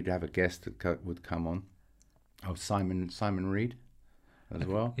 and then he'd have a guest that would come on. Oh, Simon Reed as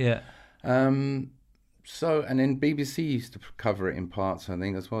well. Yeah. So, and then BBC used to cover it in parts, I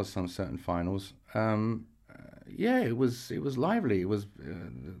think, as well as some certain finals. It was lively. It was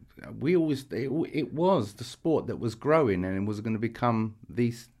it was the sport that was growing, and it was going to become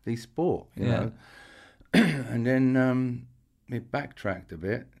the sport, you know. And then it backtracked a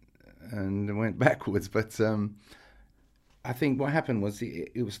bit and went backwards, but I think what happened was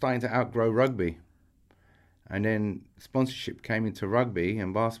it was starting to outgrow rugby. And then sponsorship came into rugby,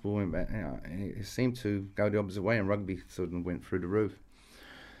 and basketball went back. It seemed to go the opposite way, and rugby sort of went through the roof.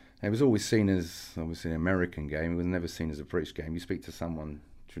 It was always seen as, obviously, an American game. It was never seen as a British game. You speak to someone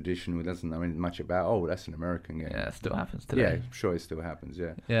traditional who doesn't know much about, oh, that's an American game. Yeah, it still happens today. Yeah, I'm sure it still happens,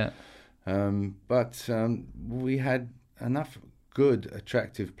 yeah. Yeah. But we had enough good,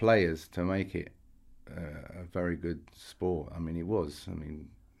 attractive players to make it a very good sport. I mean, it was. I mean,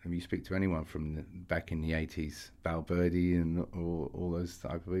 if you speak to anyone from back in the 80s, Valverde and all those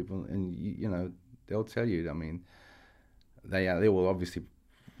type of people, and you know, they'll tell you, I mean, they will obviously,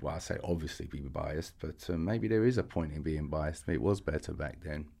 well, I say obviously be biased, but maybe there is a point in being biased. It was better back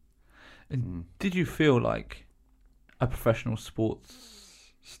then. And did you feel like a professional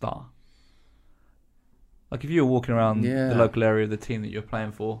sports star? Like if you were walking around the local area of the team that you're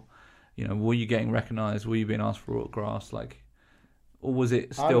playing for, you know, were you getting recognised? Were you being asked for autographs? Like, or was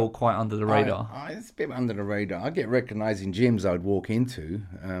it still quite under the radar? It's a bit under the radar. I get recognised in gyms I'd walk into.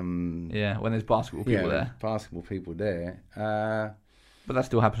 When there's basketball people there. Basketball people there. But that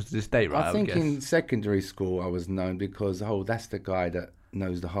still happens to this day, right? I think in secondary school I was known because, that's the guy that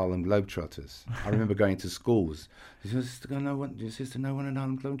knows the Harlem Globetrotters. I remember going to schools. Your sister know one of the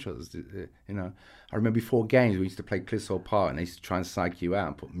Harlem Globetrotters? You know, I remember before games we used to play Clissold Park, and they used to try and psych you out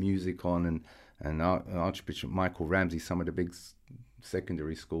and put music on, and Archbishop Michael Ramsey, some of the big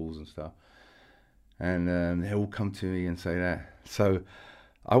secondary schools and stuff, and they all come to me and say that. So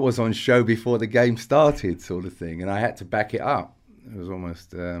I was on show before the game started, sort of thing, and I had to back it up. It was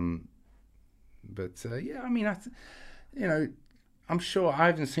almost, I mean, you know, I'm sure I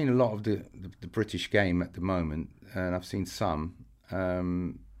haven't seen a lot of the British game at the moment, and I've seen some,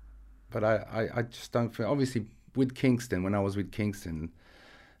 but I just don't feel. Obviously, with Kingston, when I was with Kingston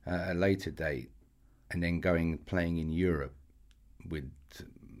at a later date, and then playing in Europe with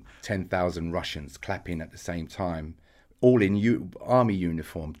 10,000 Russians clapping at the same time, all in army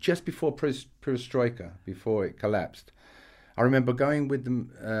uniform, just before Perestroika, before it collapsed. I remember going with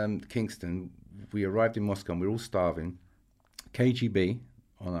them, Kingston. We arrived in Moscow and we were all starving. KGB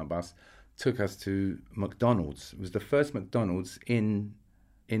on our bus took us to McDonald's. It was the first McDonald's in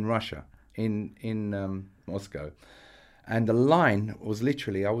Russia, in Moscow. And the line was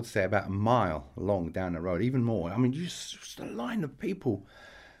literally, I would say, about a mile long down the road, even more. I mean, just a line of people.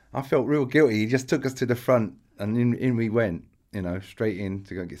 I felt real guilty. He just took us to the front, and in we went, you know, straight in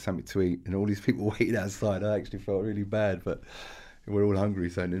to go get something to eat. And all these people waited outside. I actually felt really bad, but we're all hungry,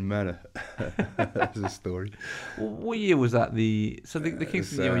 so it didn't matter. That's a story. What year was that? The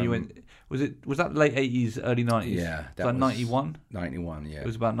Kingston year when you went, was that late 80s, early 90s? Yeah. That was 91? 91, yeah. It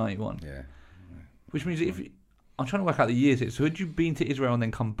was about 91? Yeah. Which means I'm trying to work out the years here. So had you been to Israel and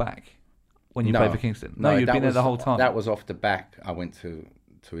then come back when you played for Kingston? No, you'd been there the whole time. That was off the back. I went to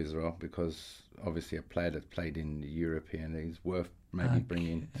Israel because obviously a player that played in the European is worth maybe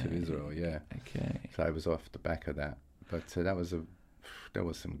bringing to Israel. Yeah. Okay. So it was off the back of that. But there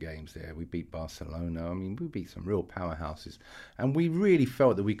was some games there. We beat Barcelona. I mean, we beat some real powerhouses, and we really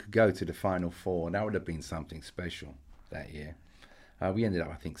felt that we could go to the Final Four, and that would have been something special that year. We ended up,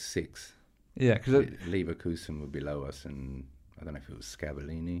 I think, 6th. Yeah, because Leverkusen were below us, and I don't know if it was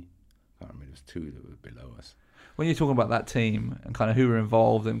Scavallini. I can't remember. It was 2 that were below us. When you're talking about that team and kind of who were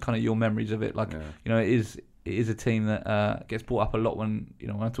involved and kind of your memories of it, like you know, it is a team that gets brought up a lot when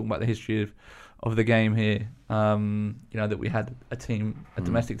I'm talking about the history of the game here. You know, that we had a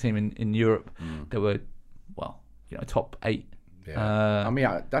domestic team in Europe that were top 8. Yeah. I mean,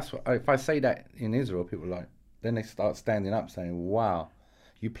 that's what, if I say that in Israel, people then they start standing up saying, "Wow,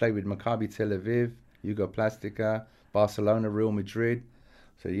 you play with Maccabi Tel Aviv, Jugoplastica, Barcelona, Real Madrid."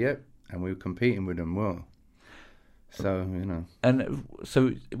 So yep, and we were competing with them well. So And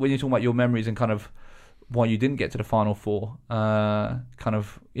so when you're talking about your memories and kind of why you didn't get to the Final Four, recap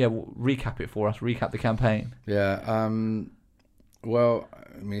it for us. Recap the campaign. Yeah. Well,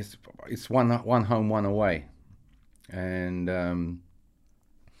 I mean, it's one home, one away, and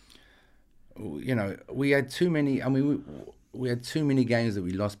we had too many. I mean, we had too many games that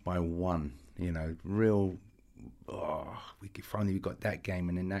we lost by 1. If only we got that game,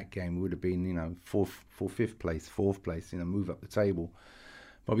 and in that game we would have been, fifth place, 4th place, move up the table.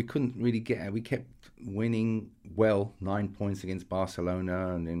 But we couldn't really get it. We kept winning 9 points against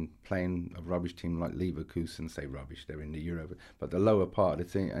Barcelona, and then playing a rubbish team like Leverkusen. Say rubbish, they're in the Euro, but the lower part of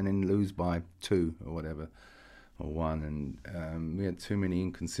the team, and then lose by 2 or whatever, or 1. And we had too many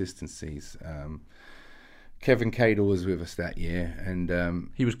inconsistencies. Kevin Cadle was with us that year,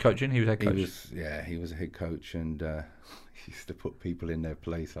 and he was coaching. He was head coach. He was a head coach, and he used to put people in their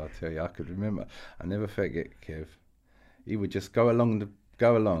place. I'll tell you, I could remember. I never forget Kev. he would just go along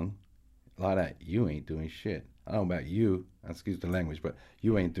like that. You ain't doing shit. I don't know about you, excuse the language, but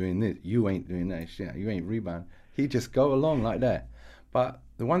you ain't doing this. You ain't doing that shit. You ain't rebound. He'd just go along like that. But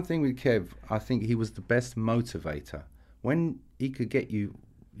the one thing with Kev, I think he was the best motivator. When he could get you,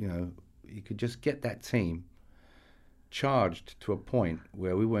 he could just get that team charged to a point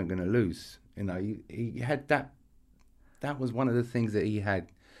where we weren't going to lose. He had that. That was one of the things that he had.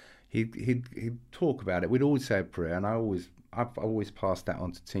 He'd talk about it. We'd always say a prayer, and I've always passed that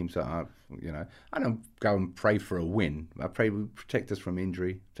on to teams that I don't go and pray for a win. I pray we protect us from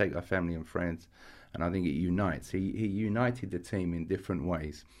injury, protect our family and friends, and I think it unites. He united the team in different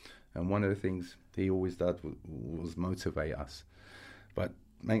ways, and one of the things he always did was motivate us. But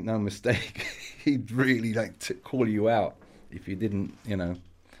make no mistake, he'd really like to call you out if you didn't,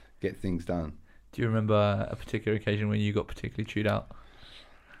 get things done. Do you remember a particular occasion when you got particularly chewed out?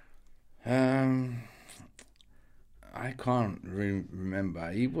 I can't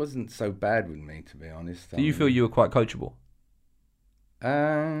remember. He wasn't so bad with me, to be honest. Do you feel you were quite coachable?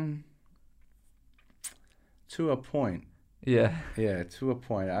 To a point. Yeah. Yeah, to a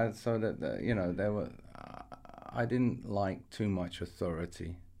point. There were. I didn't like too much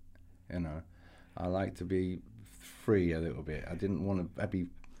authority. I like to be free a little bit. I didn't want to be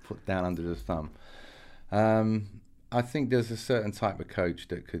put down under the thumb. I think there's a certain type of coach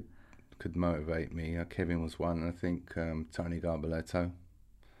that could motivate me. Kevin was one. I think Tony Garbaletto,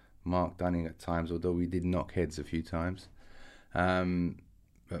 Mark Dunning at times, although we did knock heads a few times.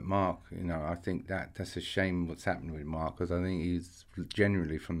 But Mark, I think that's a shame what's happened with Mark, because I think he's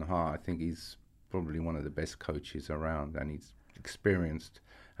genuinely from the heart. I think he's probably one of the best coaches around, and he's experienced,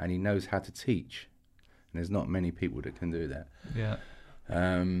 and he knows how to teach. And there's not many people that can do that. Yeah.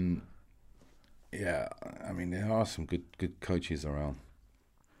 Yeah, I mean, there are some good coaches around.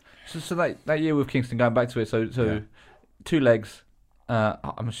 So that year with Kingston, going back to it, so yeah. 2 legs,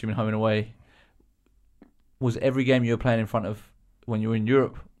 I'm assuming home and away. Was every game you were playing in front of when you were in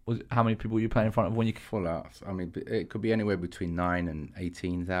Europe? How many people were you playing in front of when you... Full out. I mean, it could be anywhere between 9,000 and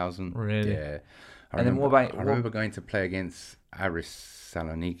 18,000. Really? Yeah. I remember going to play against Aris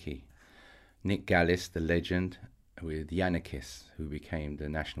Saloniki. Nick Gallis, the legend, with Yannikis, who became the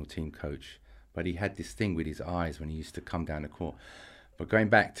national team coach. But he had this thing with his eyes when he used to come down the court. But going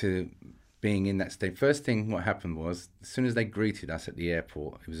back to being in that state, first thing what happened was, as soon as they greeted us at the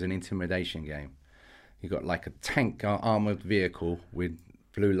airport, it was an intimidation game. You got like a tank armoured vehicle with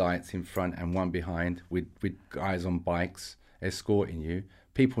blue lights in front and one behind, with guys on bikes escorting you.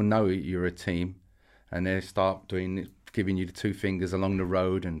 People know you're a team, and they start giving you the 2 fingers along the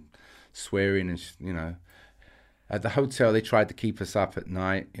road and swearing and At the hotel, they tried to keep us up at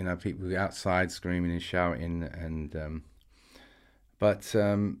night. People were outside screaming and shouting. But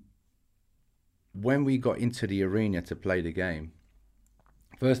when we got into the arena to play the game,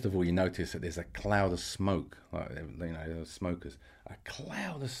 first of all, you notice that there's a cloud of smoke. There were smokers. A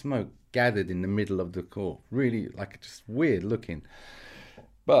cloud of smoke gathered in the middle of the court. Really, just weird looking.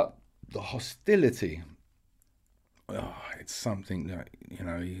 But the hostility... it's something that,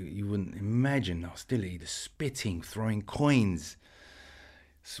 you wouldn't imagine. The hostility, the spitting, throwing coins.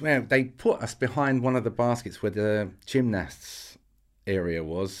 Swear, they put us behind one of the baskets where the gymnasts area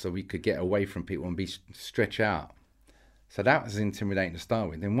was, so we could get away from people and stretch out. So that was intimidating to start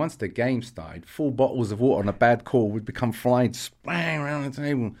with. Then once the game started, full bottles of water on a bad call would become flying, spang around the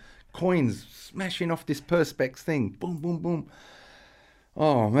table. Coins smashing off this Perspex thing. Boom, boom, boom.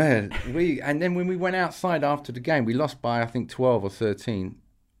 Oh man, and then when we went outside after the game, we lost by I think 12 or 13.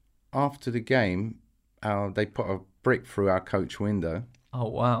 After the game, they put a brick through our coach window. Oh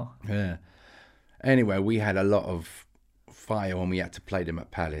wow! Yeah. Anyway, we had a lot of fire when we had to play them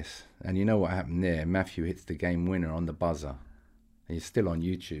at Palace, and you know what happened there? Matthew hits the game winner on the buzzer. He's still on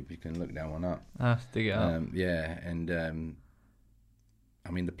YouTube. You can look that one up. Dig it up. Yeah, and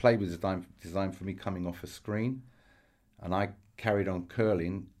I mean the play was designed for me coming off a screen, and I carried on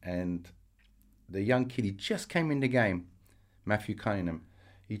curling, and the young kid, he just came in the game, Matthew Cunningham.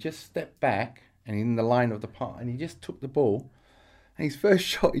 He just stepped back and in the line of the park, and he just took the ball, and his first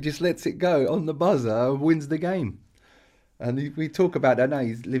shot, he just lets it go on the buzzer, wins the game. And we talk about that now.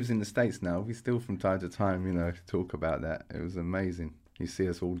 He lives in the States now. We still from time to time, talk about that. It was amazing. You see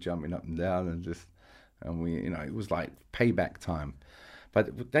us all jumping up and down and we, it was like payback time.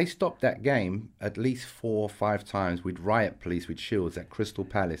 But they stopped that game at least 4 or 5 times with riot police with shields at Crystal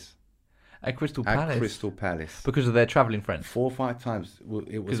Palace. At Crystal Palace? At Crystal Palace. Because of their travelling friends? 4 or 5 times. It was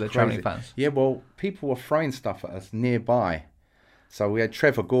because they're crazy. travelling fans? Yeah, well, people were throwing stuff at us nearby. So we had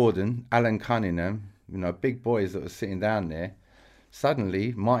Trevor Gordon, Alan Cunningham, big boys that were sitting down there.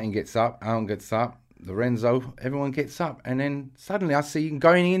 Suddenly, Martin gets up, Alan gets up, Lorenzo, everyone gets up, and then suddenly I see him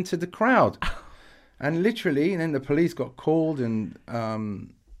going into the crowd, and literally, and then the police got called, and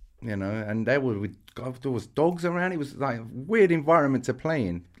and there was dogs around. It was like a weird environment to play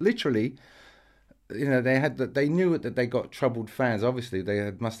in. Literally, they knew that they got troubled fans. Obviously,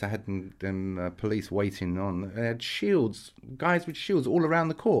 must have had them police waiting on. They had shields, guys with shields all around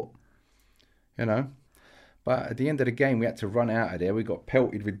the court. But at the end of the game, we had to run out of there. We got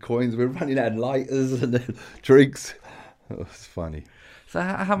pelted with coins. We were running out of lighters and drinks. It was funny. So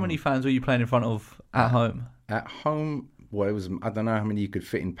how many fans were you playing in front of at home? At home, well, it was, I don't know how many you could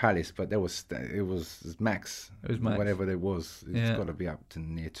fit in Palace, but it was max. It was max. Whatever there was. It's got to be up to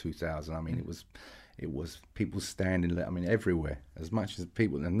near 2,000. I mean, it was people standing, everywhere. As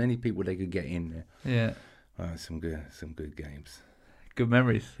many people they could get in there. Yeah. Some good games. Good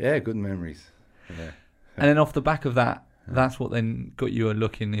memories. Yeah, good memories. Yeah. And then off the back of that, that's what then got you a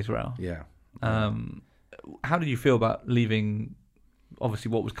look in Israel. Yeah. How did you feel about leaving?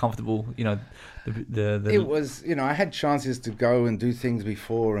 Obviously, what was comfortable, It was, I had chances to go and do things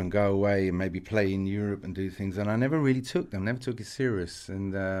before and go away and maybe play in Europe and do things, and I never really took them. Never took it serious.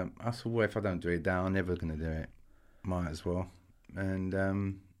 And I thought, well, if I don't do it now, I'm never going to do it. Might as well. And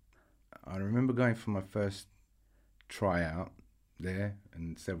I remember going for my first tryout there,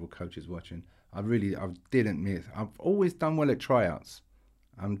 and several coaches watching. I didn't miss. I've always done well at tryouts.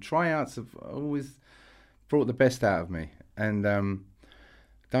 Tryouts have always brought the best out of me, and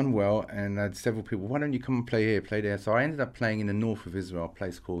done well. And I had several people, why don't you come and play here, play there? So I ended up playing in the north of Israel, a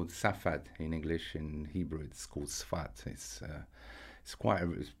place called Safad in English. In Hebrew, it's called Sfat. It's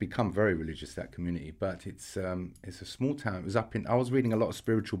become very religious, that community, but it's a small town. I was reading a lot of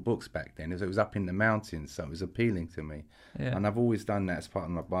spiritual books back then. It was up in the mountains, so it was appealing to me. Yeah. And I've always done that as part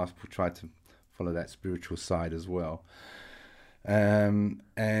of my basketball, tried to follow that spiritual side as well. And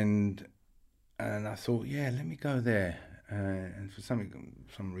I thought, let me go there. And for some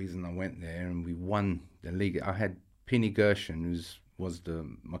reason I went there, and we won the league. I had Pini Gershon, who was the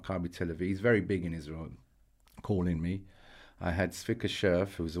Maccabi Tel Aviv. He's very big in Israel, calling me. I had Zvika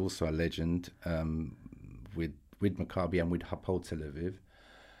Scherf, who was also a legend with Maccabi and with Hapoel Tel Aviv,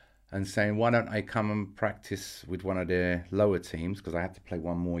 and saying, why don't I come and practice with one of their lower teams, because I had to play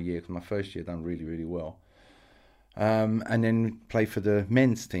one more year, because my first year done really, really well. And then play for the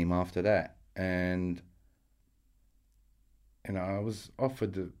men's team after that. And, I was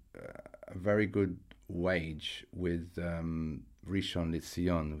offered a very good wage with Rishon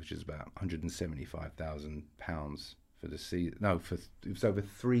LeZion, which is about £175,000 for the season. No, it was over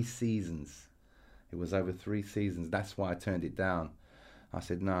 3 seasons. That's why I turned it down. I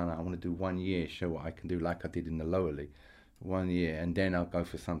said, no, I want to do 1 year, show what I can do like I did in the lower league. 1 year, and then I'll go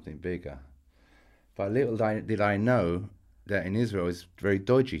for something bigger. But little did I know that in Israel it's very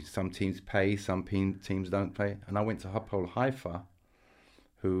dodgy. Some teams pay, some teams don't pay. And I went to Hapoel Haifa,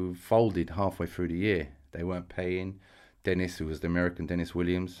 who folded halfway through the year. They weren't paying. Dennis, who was the American Dennis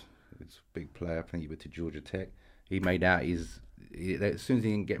Williams, who's a big player, I think he went to Georgia Tech. He made out as soon as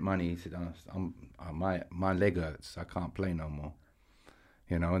he didn't get money, he said, my leg hurts, I can't play no more.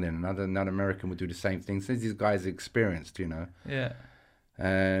 And then another American would do the same thing. Since these guys are experienced, Yeah.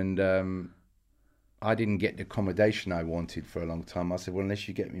 And I didn't get the accommodation I wanted for a long time. I said, well, unless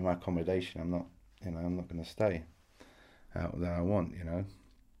you get me my accommodation, I'm not going to stay out that I want,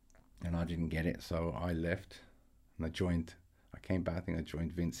 And I didn't get it, so I left, and I came back. I think I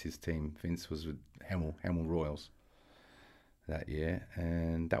joined Vince's team. Vince was with Hemel Royals that year,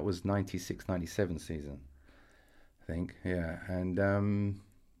 and that was 96-97 season, I think. Yeah, and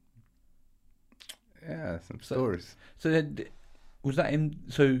some stories. So then, was that in?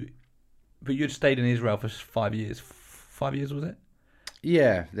 So, but you'd stayed in Israel for 5 years. 5 years, was it?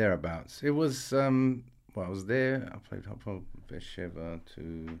 Yeah, thereabouts. It was. I was there. I played Hapoel Beersheva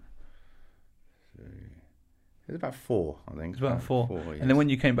to. It was about 4, I think. It was about 4. Yes. And then when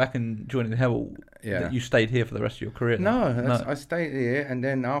you came back and joined the Hemel, you stayed here for the rest of your career? No, I stayed here, and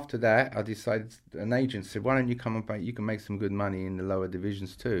then after that, I decided, an agent said, why don't you come and play? You can make some good money in the lower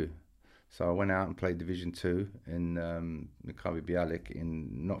divisions too. So I went out and played Division 2 in Maccabi Bialik,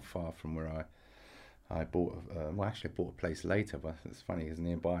 not far from where I bought. I bought a place later, but it's funny, it's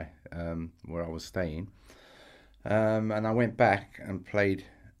nearby where I was staying. And I went back and played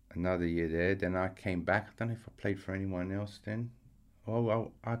another year there. Then I came back. I don't know if I played for anyone else then.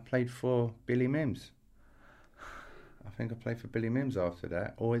 Oh, I played for Billy Mims. I think I played for Billy Mims after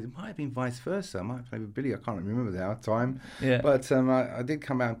that, or it might have been vice versa. I might have played with Billy. I can't remember that time. Yeah. But I did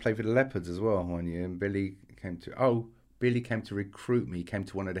come out and play for the Leopards as well one year. And Billy came to recruit me. He came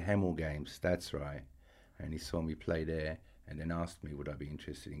to one of the Hemel games. That's right. And he saw me play there, and then asked me would I be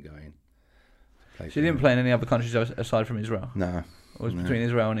interested in going to So you didn't play in any other countries aside from Israel? No. It was between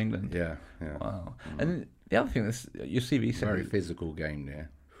Israel and England? Yeah. Wow. And the other thing that's your CV said... Very physical game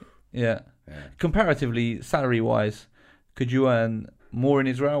there. Yeah. Comparatively, salary-wise, could you earn more in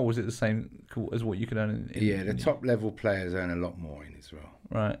Israel, or was it the same as what you could earn in the top-level players earn a lot more in Israel.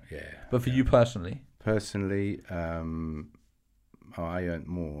 Right. Yeah. But for you personally? Personally, I earned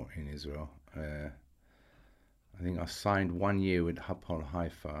more in Israel. I think I signed 1 year with Hapoel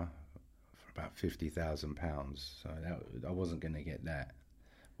Haifa for about £50,000. So I wasn't going to get that.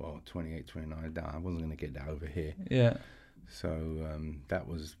 Well, 28, 29, I wasn't going to get that over here. Yeah. So that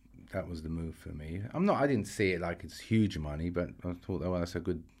was the move for me. I didn't see it like it's huge money, but I thought, well, that's a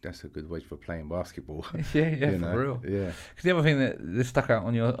good wage for playing basketball. yeah, for real. Yeah. Because the other thing that stuck out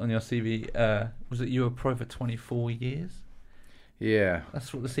on your CV was that you were pro for 24 years. Yeah.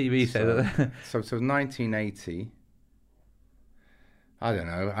 That's what the CV said. So 1980. I don't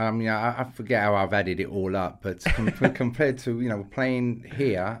know. I mean, I forget how I've added it all up, but compared to playing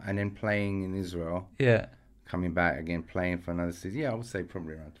here and then playing in Israel. Yeah. Coming back again, playing for another season. Yeah, I would say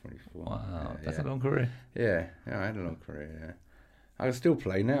probably around 24. Wow, that's a long career. Yeah, I had a long career, yeah. I can still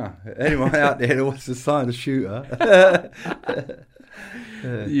play now. Anyone out there that wants to sign a shooter.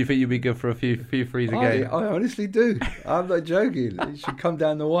 You think you'd be good for a few threes a game? I honestly do. I'm not joking. You should come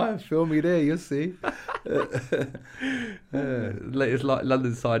down the wire, film me there, you'll see. Latest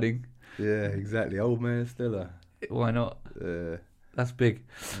London signing. Yeah, exactly. Old man Stiller. Why not? That's big.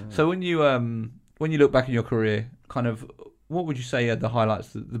 So when you look back in your career, kind of, what would you say are the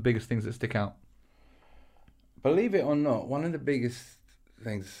highlights, the biggest things that stick out? Believe it or not, one of the biggest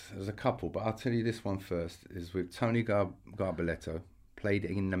things, there's a couple, but I'll tell you this one first, is with Tony Garbaletto, played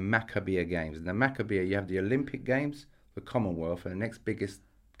in the Maccabea Games. In the Maccabea, you have the Olympic Games, the Commonwealth, and the next biggest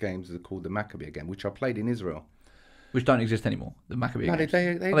games are called the Maccabea Game, which I played in Israel. Which don't exist anymore, the Maccabea Games?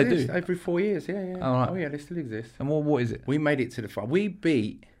 They exist do? every 4 years, yeah. Oh, right. Oh, yeah, they still exist. And what is it? We made it to the final. We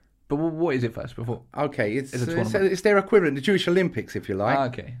beat... But what is it first, before? Okay, it's their equivalent, the Jewish Olympics, if you like.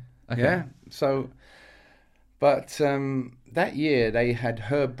 Okay. Yeah, so... But that year, they had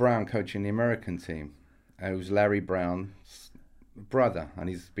Herb Brown coaching the American team. It was Larry Brown's brother, and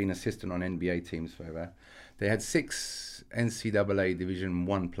he's been assistant on NBA teams forever. They had 6 NCAA Division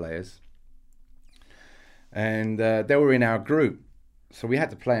I players, and they were in our group. So we had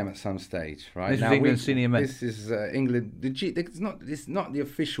to play them at some stage, right? This is England senior men. This is England. It's not the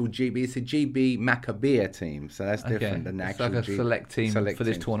official GB. It's a GB Maccabea team, so that's different than the actual. It's like a select team for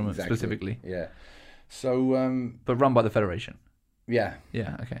this tournament specifically. Yeah. So, but run by the federation. Yeah.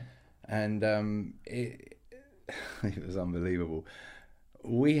 Yeah. Okay. And it was unbelievable.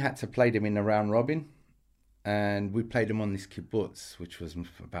 We had to play them in the round robin, and we played them on this kibbutz, which was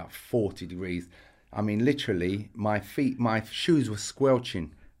about 40 degrees. I mean, literally, my shoes were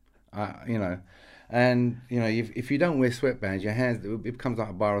squelching, And, if you don't wear sweatbands, your hands, it becomes like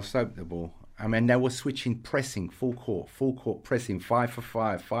a bar of soap, the ball. I mean, they were switching, pressing, full court pressing, 5 for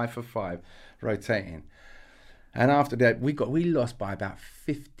 5, rotating. And after that, we lost by about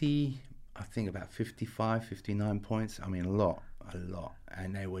 50, I think about 55, 59 points. I mean, a lot.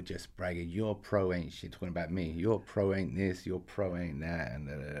 And they were just bragging, your pro ain't shit, talking about me. Your pro ain't this, your pro ain't that, and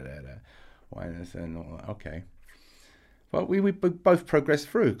da-da-da-da. Okay. Well, we both progressed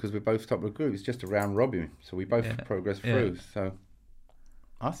through because we're both top of the group. It's just a round robin, so we both progressed through. So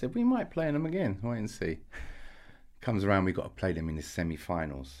I said, we might play them again. Wait and see. Comes around, we've got to play them in the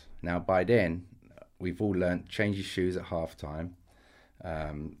semi-finals. Now, by then, we've all learnt, change your shoes at half-time,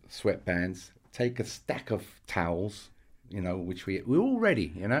 sweatbands, take a stack of towels, which we were all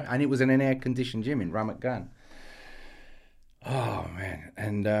ready, and it was in an air-conditioned gym in Ramat Gan. Oh, man.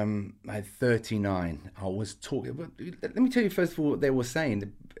 And I had 39. I was talking. But let me tell you, first of all, what they were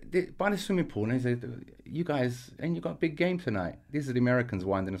saying. By the swimming pool, and they said, you guys, and you got a big game tonight. These are the Americans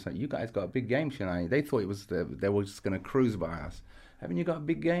winding us up. You guys got a big game tonight. They thought it was they were just going to cruise by us. Haven't you got a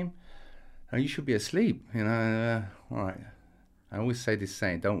big game? Oh, you should be asleep. All right. I always say this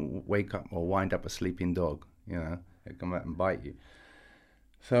saying, don't wake up or wind up a sleeping dog. They'll come out and bite you.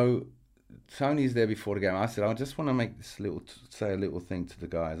 So Tony's there before the game. I said, I just want to say a little thing to the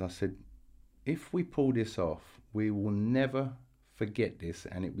guys. I said, if we pull this off, we will never forget this,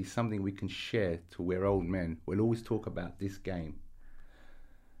 and it'll be something we can share till we're old men. We'll always talk about this game.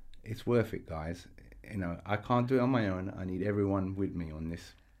 It's worth it, guys. I can't do it on my own. I need everyone with me on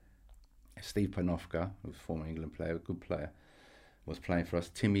this. Steve Panofka, who's a former England player, a good player, was playing for us.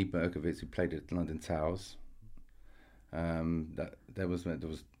 Timmy Berkovitz, who played at London Towers. There was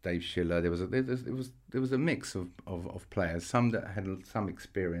Dave Schiller. There was a mix of players. Some that had some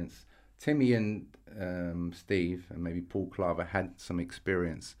experience. Timmy and Steve and maybe Paul Claver had some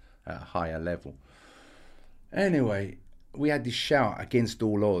experience at a higher level. Anyway, we had this shout against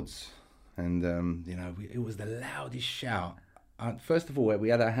all odds, and it was the loudest shout. First of all, we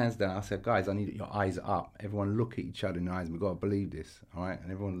had our hands down. I said, guys, I need your eyes up. Everyone look at each other in the eyes. We've got to believe this, all right?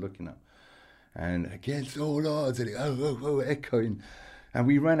 And everyone looking up. And against all odds, and echoing. And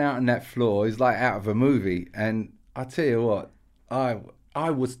we ran out on that floor. It was like out of a movie. And I tell you what,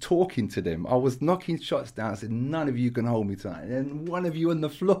 I was talking to them. I was knocking shots down. I said, none of you can hold me tonight. And one of you on the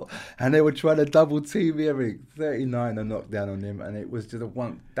floor. And they were trying to double team me. Everything. 39 a knockdown on them. And it was just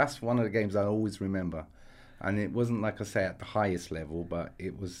that's one of the games I always remember. And it wasn't, like I say, at the highest level, but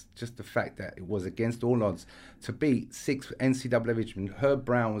it was just the fact that it was against all odds to beat 6 NCAA Richmond. Herb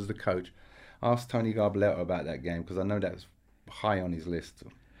Brown was the coach. Asked Tony Garboletta about that game because I know that was high on his list.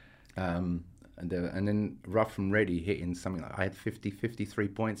 And then Rough and Ready hitting something like I had 53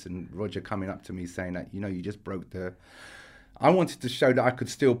 points, and Roger coming up to me saying that, you just broke the... I wanted to show that I could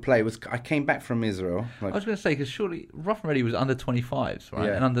still play. I came back from Israel. I was going to say, because surely Rough and Ready was under 25s, right?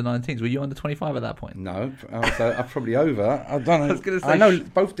 Yeah. And under 19s. Were you under 25 at that point? No, I'm probably over. I don't know. I was going to say, I know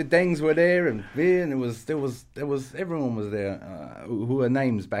both the Dengs were there, and Veer, and there was everyone was there who were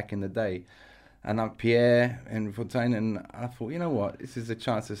names back in the day, and Pierre and Fontaine, and I thought, you know what, this is a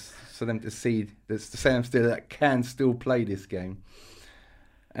chance for them to see that Sam Stiller that can still play this game,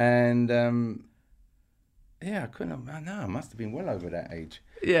 and. Yeah, I couldn't. I must have been well over that age.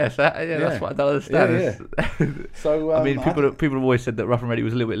 Yes, that's what I don't understand. Yeah. So I mean, people have always said that Rough and Ready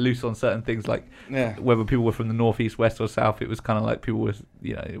was a little bit loose on certain things, like whether people were from the north, east, west, or south. It was kind of like people were,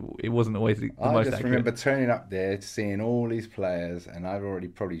 it wasn't always the most accurate. I just remember turning up there, seeing all these players, and I'd already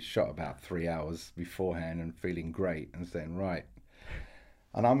probably shot about 3 hours beforehand and feeling great and saying, right.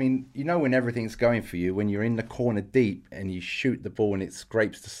 And I mean, when everything's going for you, when you're in the corner deep and you shoot the ball and it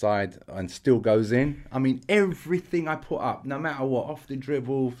scrapes the side and still goes in. I mean, everything I put up, no matter what, off the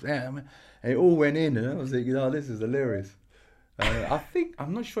dribble, it all went in. And I was thinking, this is hilarious.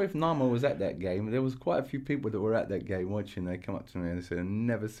 I'm not sure if Nama was at that game. There was quite a few people that were at that game watching. They come up to me and they said, I've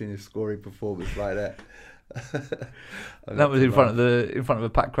never seen a scoring performance like that. That was in front of a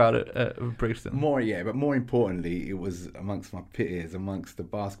packed crowd at Brixton. But more importantly, it was amongst my peers, amongst the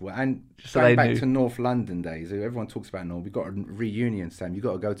basketball, and so going back to North London days. Everyone talks about North. We've got a reunion, Sam. You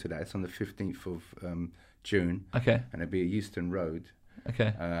got to go to that. It's on the 15th of June. Okay. And it'll be at Euston Road.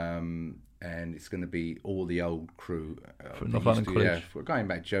 Okay. And it's going to be all the old crew from North London College. Yeah, we're going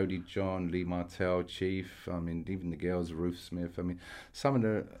back. Jody John, Lee Martell, Chief. I mean, even the girls, Ruth Smith. I mean, some of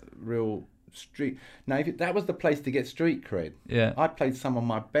the real street. Now, that was the place to get street cred. Yeah, I played some of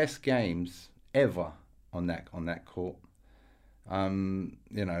my best games ever on that court.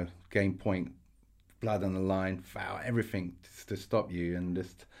 Game point, blood on the line, foul, everything to stop you, and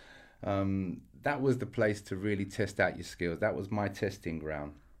just that was the place to really test out your skills. That was my testing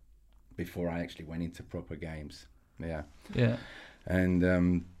ground before I actually went into proper games. Yeah.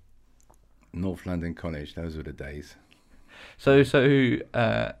 And North London College, those were the days. So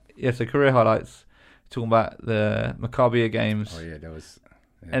career highlights. Talking about the Maccabi games. Oh yeah, there was.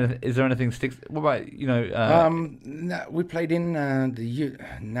 Yeah. And is there anything sticks? What about we played in the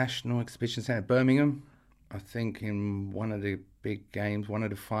National Exhibition Centre, Birmingham. I think in one of the big games, one of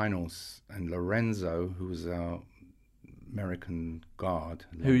the finals, and Lorenzo, who was our American guard.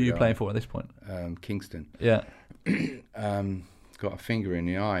 Who are you playing for at this point? Kingston. Yeah. Got a finger in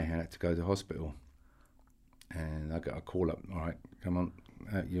the eye and had to go to hospital. And I got a call up. All right, come on,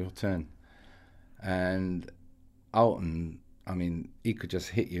 your turn. And Alton, I mean, he could just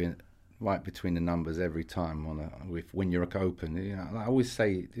hit you right between the numbers every time when you're open. I always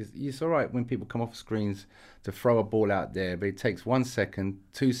say it's all right when people come off screens to throw a ball out there, but it takes 1 second,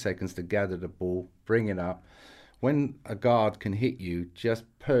 2 seconds to gather the ball, bring it up. When a guard can hit you just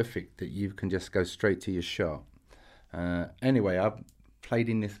perfect, that you can just go straight to your shot. Anyway, I played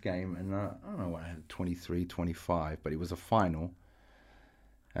in this game, and I don't know what I had, 23, 25, but it was a final.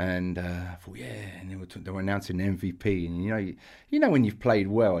 And I thought, and they were announcing the MVP, and you know when you've played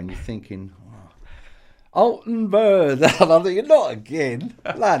well, and you're thinking, Alton Bird, and I'm thinking, not again,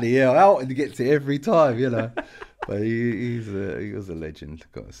 bloody hell, Alton gets it every time, But he was a legend,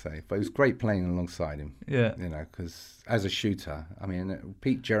 got to say. But it was great playing alongside him. Yeah, because as a shooter, I mean,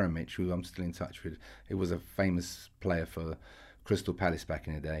 Pete Jeremich, who I'm still in touch with, he was a famous player for Crystal Palace back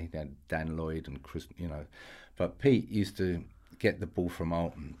in the day. They had Dan Lloyd and Chris, But Pete used to get the ball from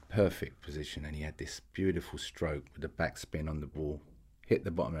Alton, perfect position, and he had this beautiful stroke with the backspin on the ball, hit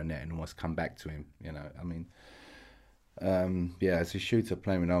the bottom of the net and almost come back to him. I mean, as a shooter,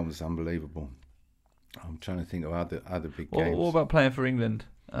 playing with Alton was unbelievable. I'm trying to think of other big games. What about playing for England?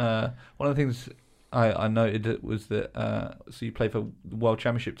 One of the things I noted it was that so you play for the World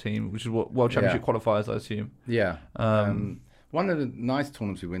Championship team, which is what World Championship qualifiers, I assume. Yeah. One of the nice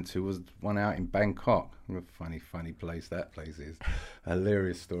tournaments we went to was one out in Bangkok. What a funny place that place is.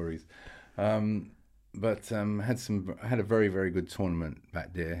 Hilarious stories. But had a very, very good tournament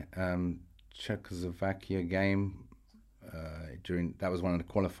back there. Czechoslovakia game that was one of the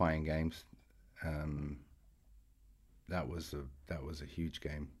qualifying games. That was a huge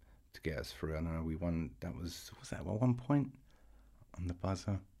game to get us through. I don't know, we won. Was that at 1 point on the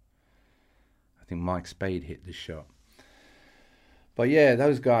buzzer? I think Mike Spade hit the shot. But yeah,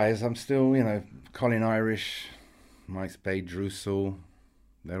 those guys, I'm still, Colin Irish, Mike Spade, Drusel,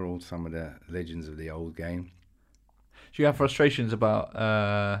 they're all some of the legends of the old game. Do you have frustrations about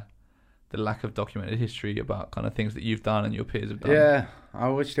the lack of documented history about kind of things that you've done and your peers have done? Yeah, I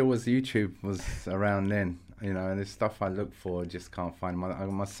wish there was YouTube was around then, and there's stuff I look for, just can't find.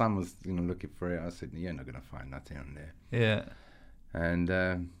 My son was, looking for it. I said, you're not going to find nothing on there. Yeah. And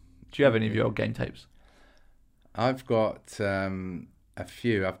do you have any of your old game tapes? I've got a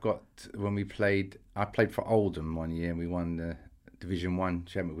few. I've got I played for Oldham one year and we won the Division 1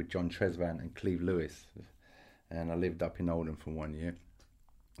 championship with John Tresvant and Cleve Lewis. And I lived up in Oldham for 1 year.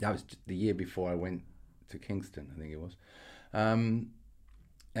 That was the year before I went to Kingston, I think it was.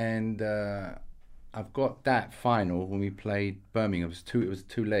 And I've got that final when we played Birmingham. It was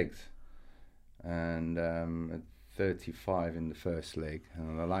two legs. And 35 in the first leg,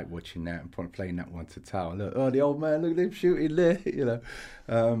 and I like watching that and playing that one to Tower. Look, the old man, look at him shooting there,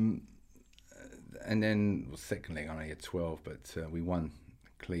 And then second leg, I only had 12, but we won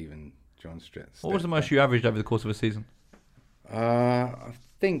Cleve and John Stretz. What was the most you averaged over the course of a season? I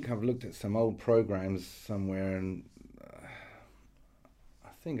think I've looked at some old programs somewhere, and I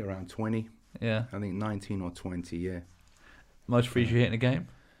think around 20. Yeah. I think 19 or 20, yeah. Most threes you hit in a game?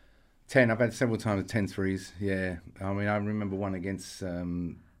 10. I've had several times 10 threes. Yeah, I mean, I remember one against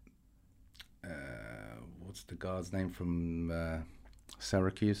what's the guard's name from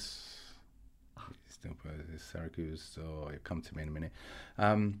Syracuse? Still plays Syracuse. So it'll come to me in a minute.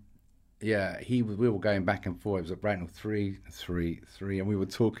 Yeah, we were going back and forth. It was at Bracknell 3, and we were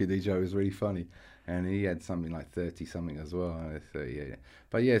talking to each other. It was really funny, and he had something like 30 something as well. So yeah,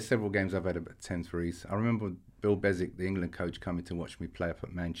 but yeah, several games I've had about 10 threes. I remember Bill Beswick, the England coach, coming to watch me play up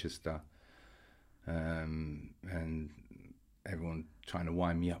at Manchester, and everyone trying to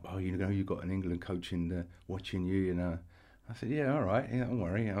wind me up. Oh, you got an England coach watching you, I said, yeah, all right, yeah, don't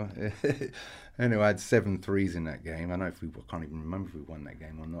worry. Anyway, I had 7 threes in that game. I can't even remember if we won that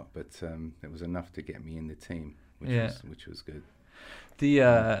game or not, but it was enough to get me in the team, which was good.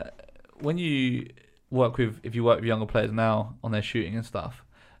 When you work with younger players now on their shooting and stuff,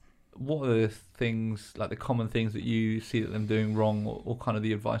 what are the things, like the common things that you see that them doing wrong, or kind of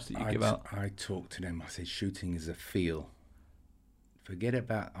the advice that you give out? I talk to them. I say shooting is a feel. Forget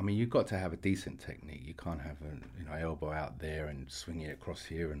about. I mean, you've got to have a decent technique. You can't have an elbow out there and swinging it across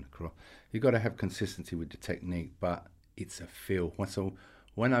here and across. You've got to have consistency with the technique, but it's a feel. So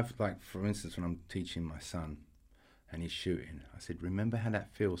when for instance, when I'm teaching my son and he's shooting, I said, remember how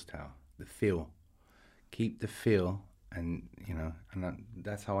that feels, Tao. The feel. Keep the feel, and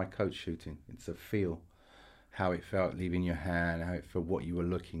that's how I coach shooting. It's a feel. How it felt leaving your hand, how it felt, what you were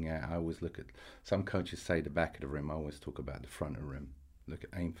looking at. I always look at, some coaches say the back of the rim, I always talk about the front of the rim.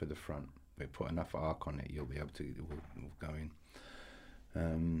 Aim for the front. But put enough arc on it, you'll be able to, it will go in.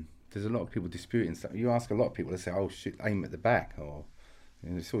 There's a lot of people disputing stuff. You ask a lot of people, they say, oh, shoot, aim at the back, or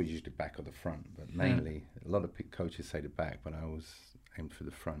it's always usually the back or the front, but mainly, a lot of coaches say the back, but I always aim for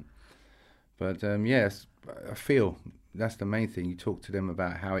the front. But yes, I feel, that's the main thing. You talk to them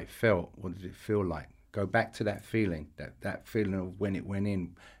about how it felt, what did it feel like? Go back to that feeling, that feeling of when it went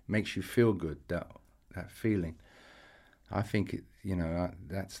in, makes you feel good, that feeling. I think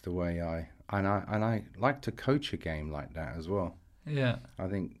that's the way I like to coach a game like that as well. Yeah. I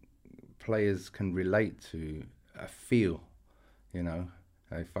think players can relate to a feel,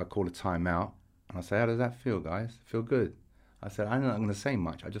 If I call a timeout and I say, how does that feel, guys? Feel good. I said, I'm not going to say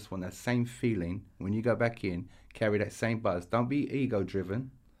much. I just want that same feeling. When you go back in, carry that same buzz. Don't be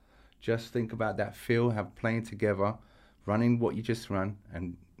ego-driven. Just think about that feel, have playing together, running what you just run,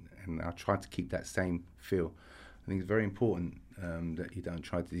 and I'll try to keep that same feel. I think it's very important that you don't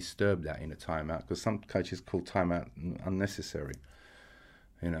try to disturb that in a timeout, because some coaches call timeout unnecessary.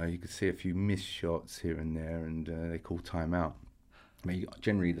 You could see a few missed shots here and there, and they call timeout. I mean,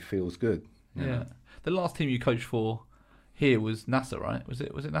 generally the feel's good. Yeah. The last team you coached for here was Nasser, right? Was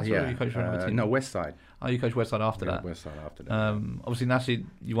it Nasser or you coached for another team? No, Westside. Oh, you coached Westside after that. Westside after that. Obviously, Nasser,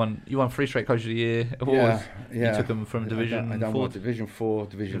 you won 3 straight Coach of the Year awards. You took them from Division 4. Division 4,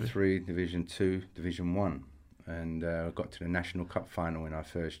 Division 3, Division 2, Division 1. And got to the National Cup final in our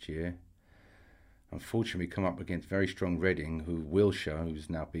first year. Unfortunately, we come up against very strong Reading, Wilshire, who's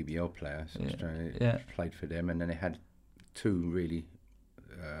now BBL player, played for them. And then they had 2 really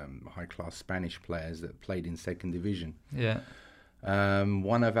high-class Spanish players that played in second division. Yeah.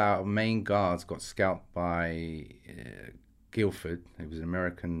 One of our main guards got scouted by Guildford. He was an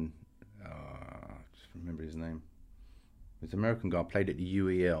American, I just remember his name. He was an American guard, played at the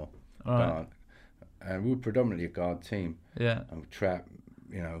UEL guard. And we were predominantly a guard team. Yeah. Trap,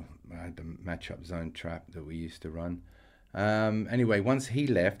 I had the match-up zone trap that we used to run. Anyway, once he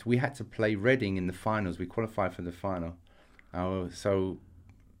left, we had to play Reading in the finals. We qualified for the final. So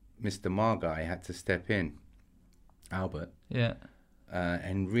Mr. Margai had to step in, Albert. Yeah.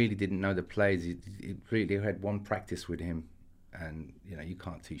 And really didn't know the plays. He really had one practice with him. And, you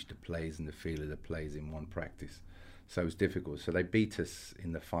can't teach the plays and the feel of the plays in one practice. So it was difficult. So they beat us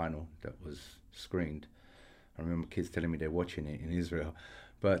in the final that was screened. I remember kids telling me they're watching it in Israel.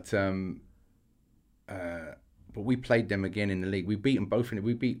 But we played them again in the league. We beat them both in it.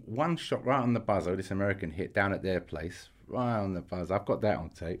 We beat one shot right on the buzzer. This American hit down at their place, right on the buzzer. I've got that on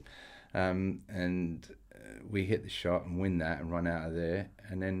tape. And we hit the shot and win that and run out of there.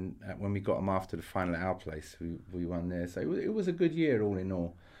 And then when we got them after the final at our place, we won there. So it was a good year all in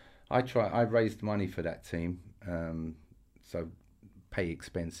all. I raised money for that team. So pay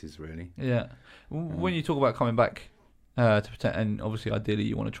expenses really. Yeah. When you talk about coming back to pretend, and obviously ideally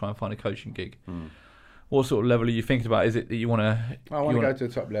you want to try and find a coaching gig. What sort of level are you thinking about? Is it that you want to? I want to go to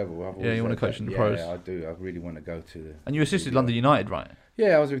the top level. You want to coach in the pros. Yeah, I do. I really want to go to the. And you assisted London United, right?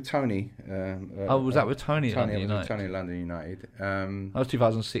 Yeah, I was with Tony. Was that with Tony? Tony, I was with Tony at London United. That was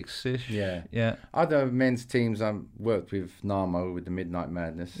 2006-ish. Yeah. Other men's teams, I worked with Narmo with the Midnight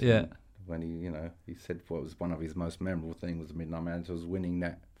Madness. Yeah. When he said what was one of his most memorable things was the Midnight Madness. Was winning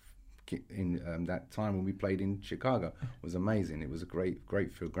that in that time when we played in Chicago. It was amazing. It was a great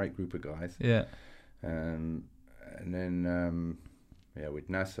feel, great group of guys. Yeah. And then with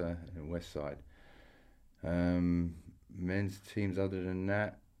NASA and Westside. Men's teams other than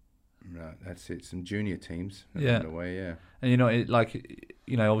that, no, that's it. Some junior teams along the way, yeah. And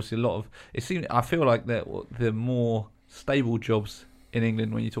obviously a lot of it seems. I feel like the more stable jobs in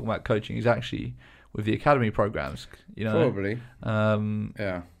England when you talk about coaching is actually with the academy programs. Probably.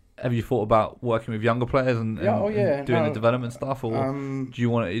 Yeah. Have you thought about working with younger players and doing the development stuff, or do you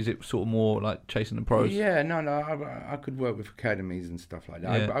want? Is it sort of more like chasing the pros? Yeah, no. I could work with academies and stuff like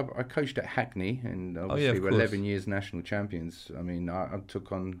that. Yeah. I coached at Hackney, and obviously we're 11 years national champions. I mean, I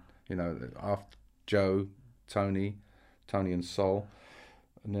took on after Joe, Tony and Sol,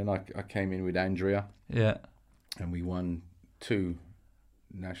 and then I came in with Andrea. Yeah, and we won 2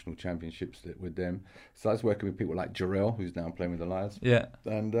 national championships with them. So I was working with people like Jarrell, who's now playing with the Lions. Yeah.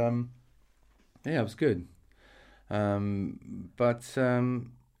 And it was good. But I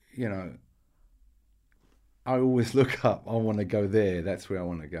always look up. I want to go there. That's where I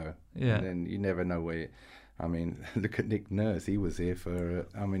want to go. Yeah. And then you never know where. Look at Nick Nurse. He was here for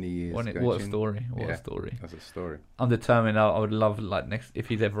how many years? What a story! What a story! That's a story. I'm determined. I would love if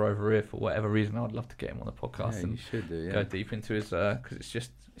he's ever over here for whatever reason, I would love to get him on the podcast and you should do, go deep into his because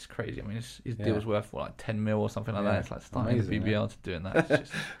it's crazy. I mean, his deal's worth like 10 mil or something like that. It's like starting the BBL to doing that. It's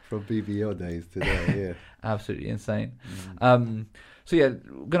just from BBL days today. Yeah, absolutely insane. So we're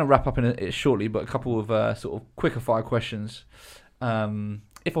going to wrap up in it shortly, but a couple of sort of quicker fire questions.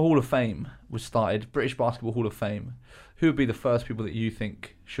 If a Hall of Fame was started, British Basketball Hall of Fame, who would be the first people that you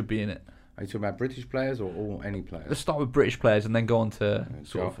think should be in it? Are you talking about British players or any players? Let's start with British players and then go on to any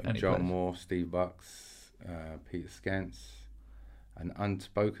Joel players. Moore, Steve Bucks, Peter Scantz, an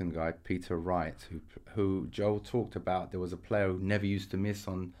unspoken guy, Peter Wright, who Joel talked about. There was a player who never used to miss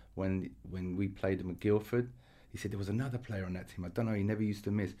on when we played him at Guildford. He said there was another player on that team. I don't know. He never used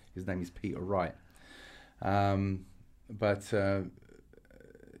to miss. His name is Peter Wright.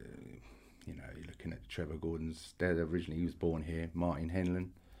 You're looking at Trevor Gordon's dad. Originally, he was born here. Martin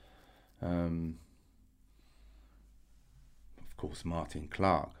Henlon. Of course, Martin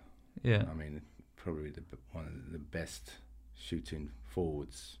Clark. Yeah. I mean, probably one of the best shooting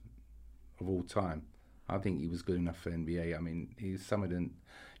forwards of all time. I think he was good enough for NBA. I mean, he's some of the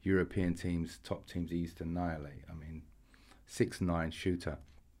European teams, top teams he used to annihilate. I mean, 6'9" shooter.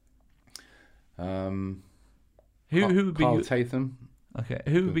 Who would be Carl Tatham? Okay,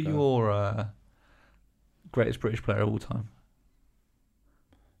 who would be your greatest British player of all time?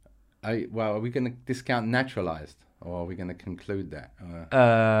 Are we going to discount naturalised? Or are we going to conclude that?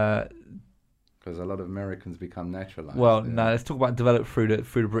 Because a lot of Americans become naturalised. Well, no, let's talk about developed through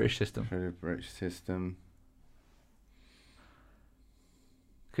the British system. Through the British system.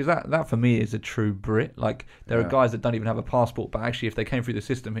 Because that for me is a true Brit. Like, there are guys that don't even have a passport, but actually if they came through the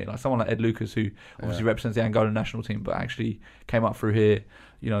system here, like someone like Ed Lucas, who obviously represents the Angolan national team, but actually came up through here,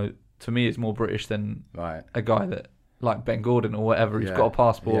 you know, to me it's more British than a guy that, like Ben Gordon or whatever, who's got a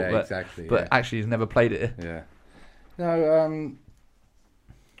passport, but actually has never played it. Yeah. No,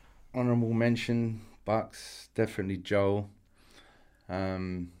 honourable mention, Bucks, definitely Joel.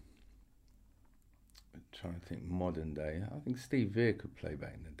 Trying to think modern day. I think Steve Veer could play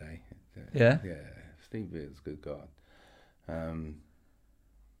back in the day. Yeah? Yeah, Steve Veer's a good guard.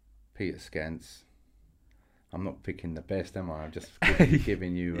 Peter Scance. I'm not picking the best, am I? I'm just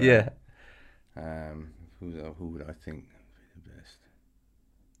giving you... who would I think would be the best?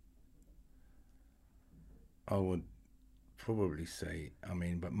 I would probably say...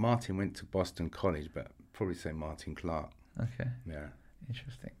 but Martin went to Boston College, but probably say Martin Clark. Okay. Yeah.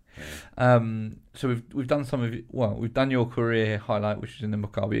 Interesting. Yeah. So we've done we've done your career highlight, which is in the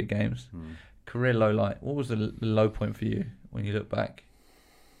Maccabi games. Career low light. What was the low point for you when you look back?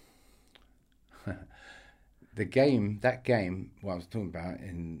 That game what I was talking about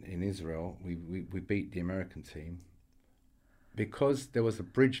in Israel, we beat the American team because there was a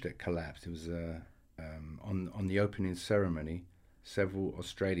bridge that collapsed. It was on the opening ceremony, several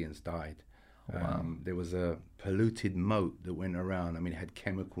Australians died. Wow. There was a polluted moat that went around. It had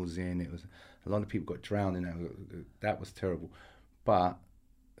chemicals in. It was a lot of people got drowned in that. That was terrible. But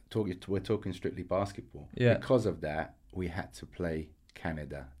we're talking strictly basketball. Yeah. Because of that, we had to play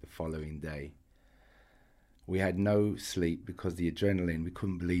Canada the following day. We had no sleep because the adrenaline. We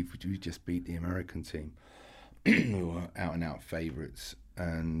couldn't believe we just beat the American team. We were out and out favourites,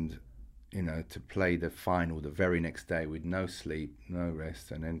 and to play the final the very next day with no sleep, no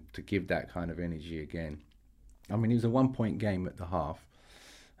rest, and then to give that kind of energy again. It was a 1-point game at the half,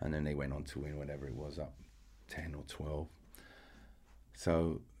 and then they went on to win whatever it was, up 10 or 12.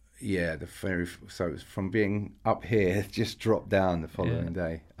 So, yeah, so it was from being up here, just dropped down the following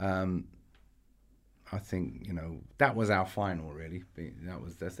day. I think, that was our final, really.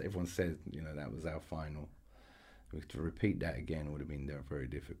 That's everyone said, that was our final. To repeat that again would have been very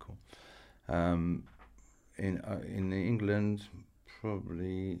difficult. In England,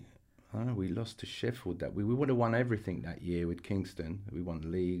 probably, I don't know, we lost to Sheffield. That we would have won everything that year with Kingston. We won the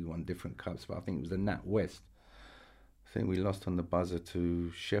league, won different cups, but I think it was the Nat West. I think we lost on the buzzer to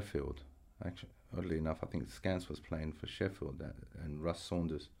Sheffield. Actually, oddly enough, I think Scance was playing for Sheffield and Russ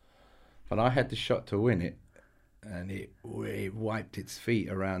Saunders. But I had the shot to win it, and it wiped its feet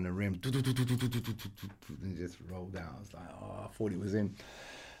around the rim and just rolled out. I was like, I thought it was in.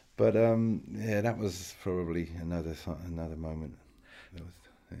 But that was probably another moment.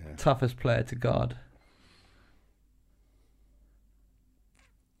 Toughest player to guard?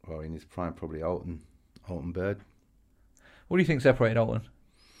 Well, in his prime, probably Alton Bird. What do you think separated Alton?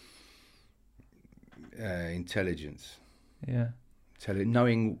 Intelligence. Yeah.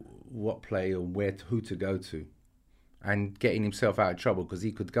 Knowing what play or who to go to, and getting himself out of trouble, because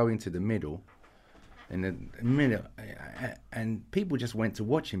he could go into the middle. And people just went to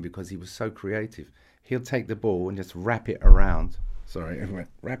watch him because he was so creative. He'll take the ball and just wrap it around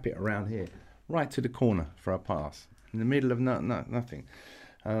here, right to the corner for a pass, in the middle of nothing.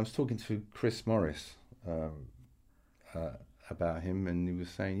 I was talking to Chris Morris about him, and he was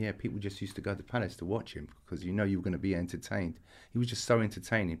saying, people just used to go to Palace to watch him because you were going to be entertained. He was just so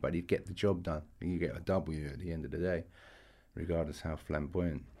entertaining, but he'd get the job done. You get a W at the end of the day, regardless how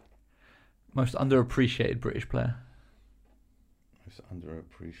flamboyant. Most underappreciated British player? Most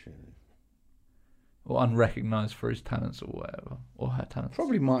underappreciated. Or unrecognised for his talents or whatever. Or her talents.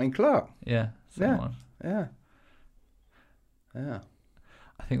 Probably Martin Clark. Yeah. One. Yeah. I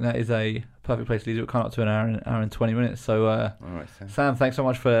think that is a perfect place to leave it. We're coming up to an hour and 20 minutes. So, all right, Sam, thanks so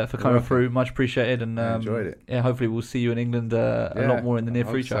much for coming through. Much appreciated. And I enjoyed it. Yeah, hopefully we'll see you in England a lot more in the near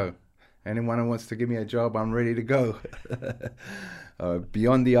future. So. Anyone who wants to give me a job, I'm ready to go.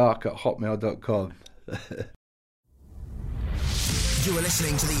 beyondthearc@hotmail.com. You are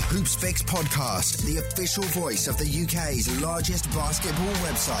listening to the Hoops Fix podcast, the official voice of the UK's largest basketball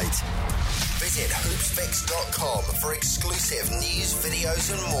website. Visit hoopsfix.com for exclusive news,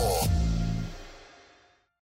 videos and more.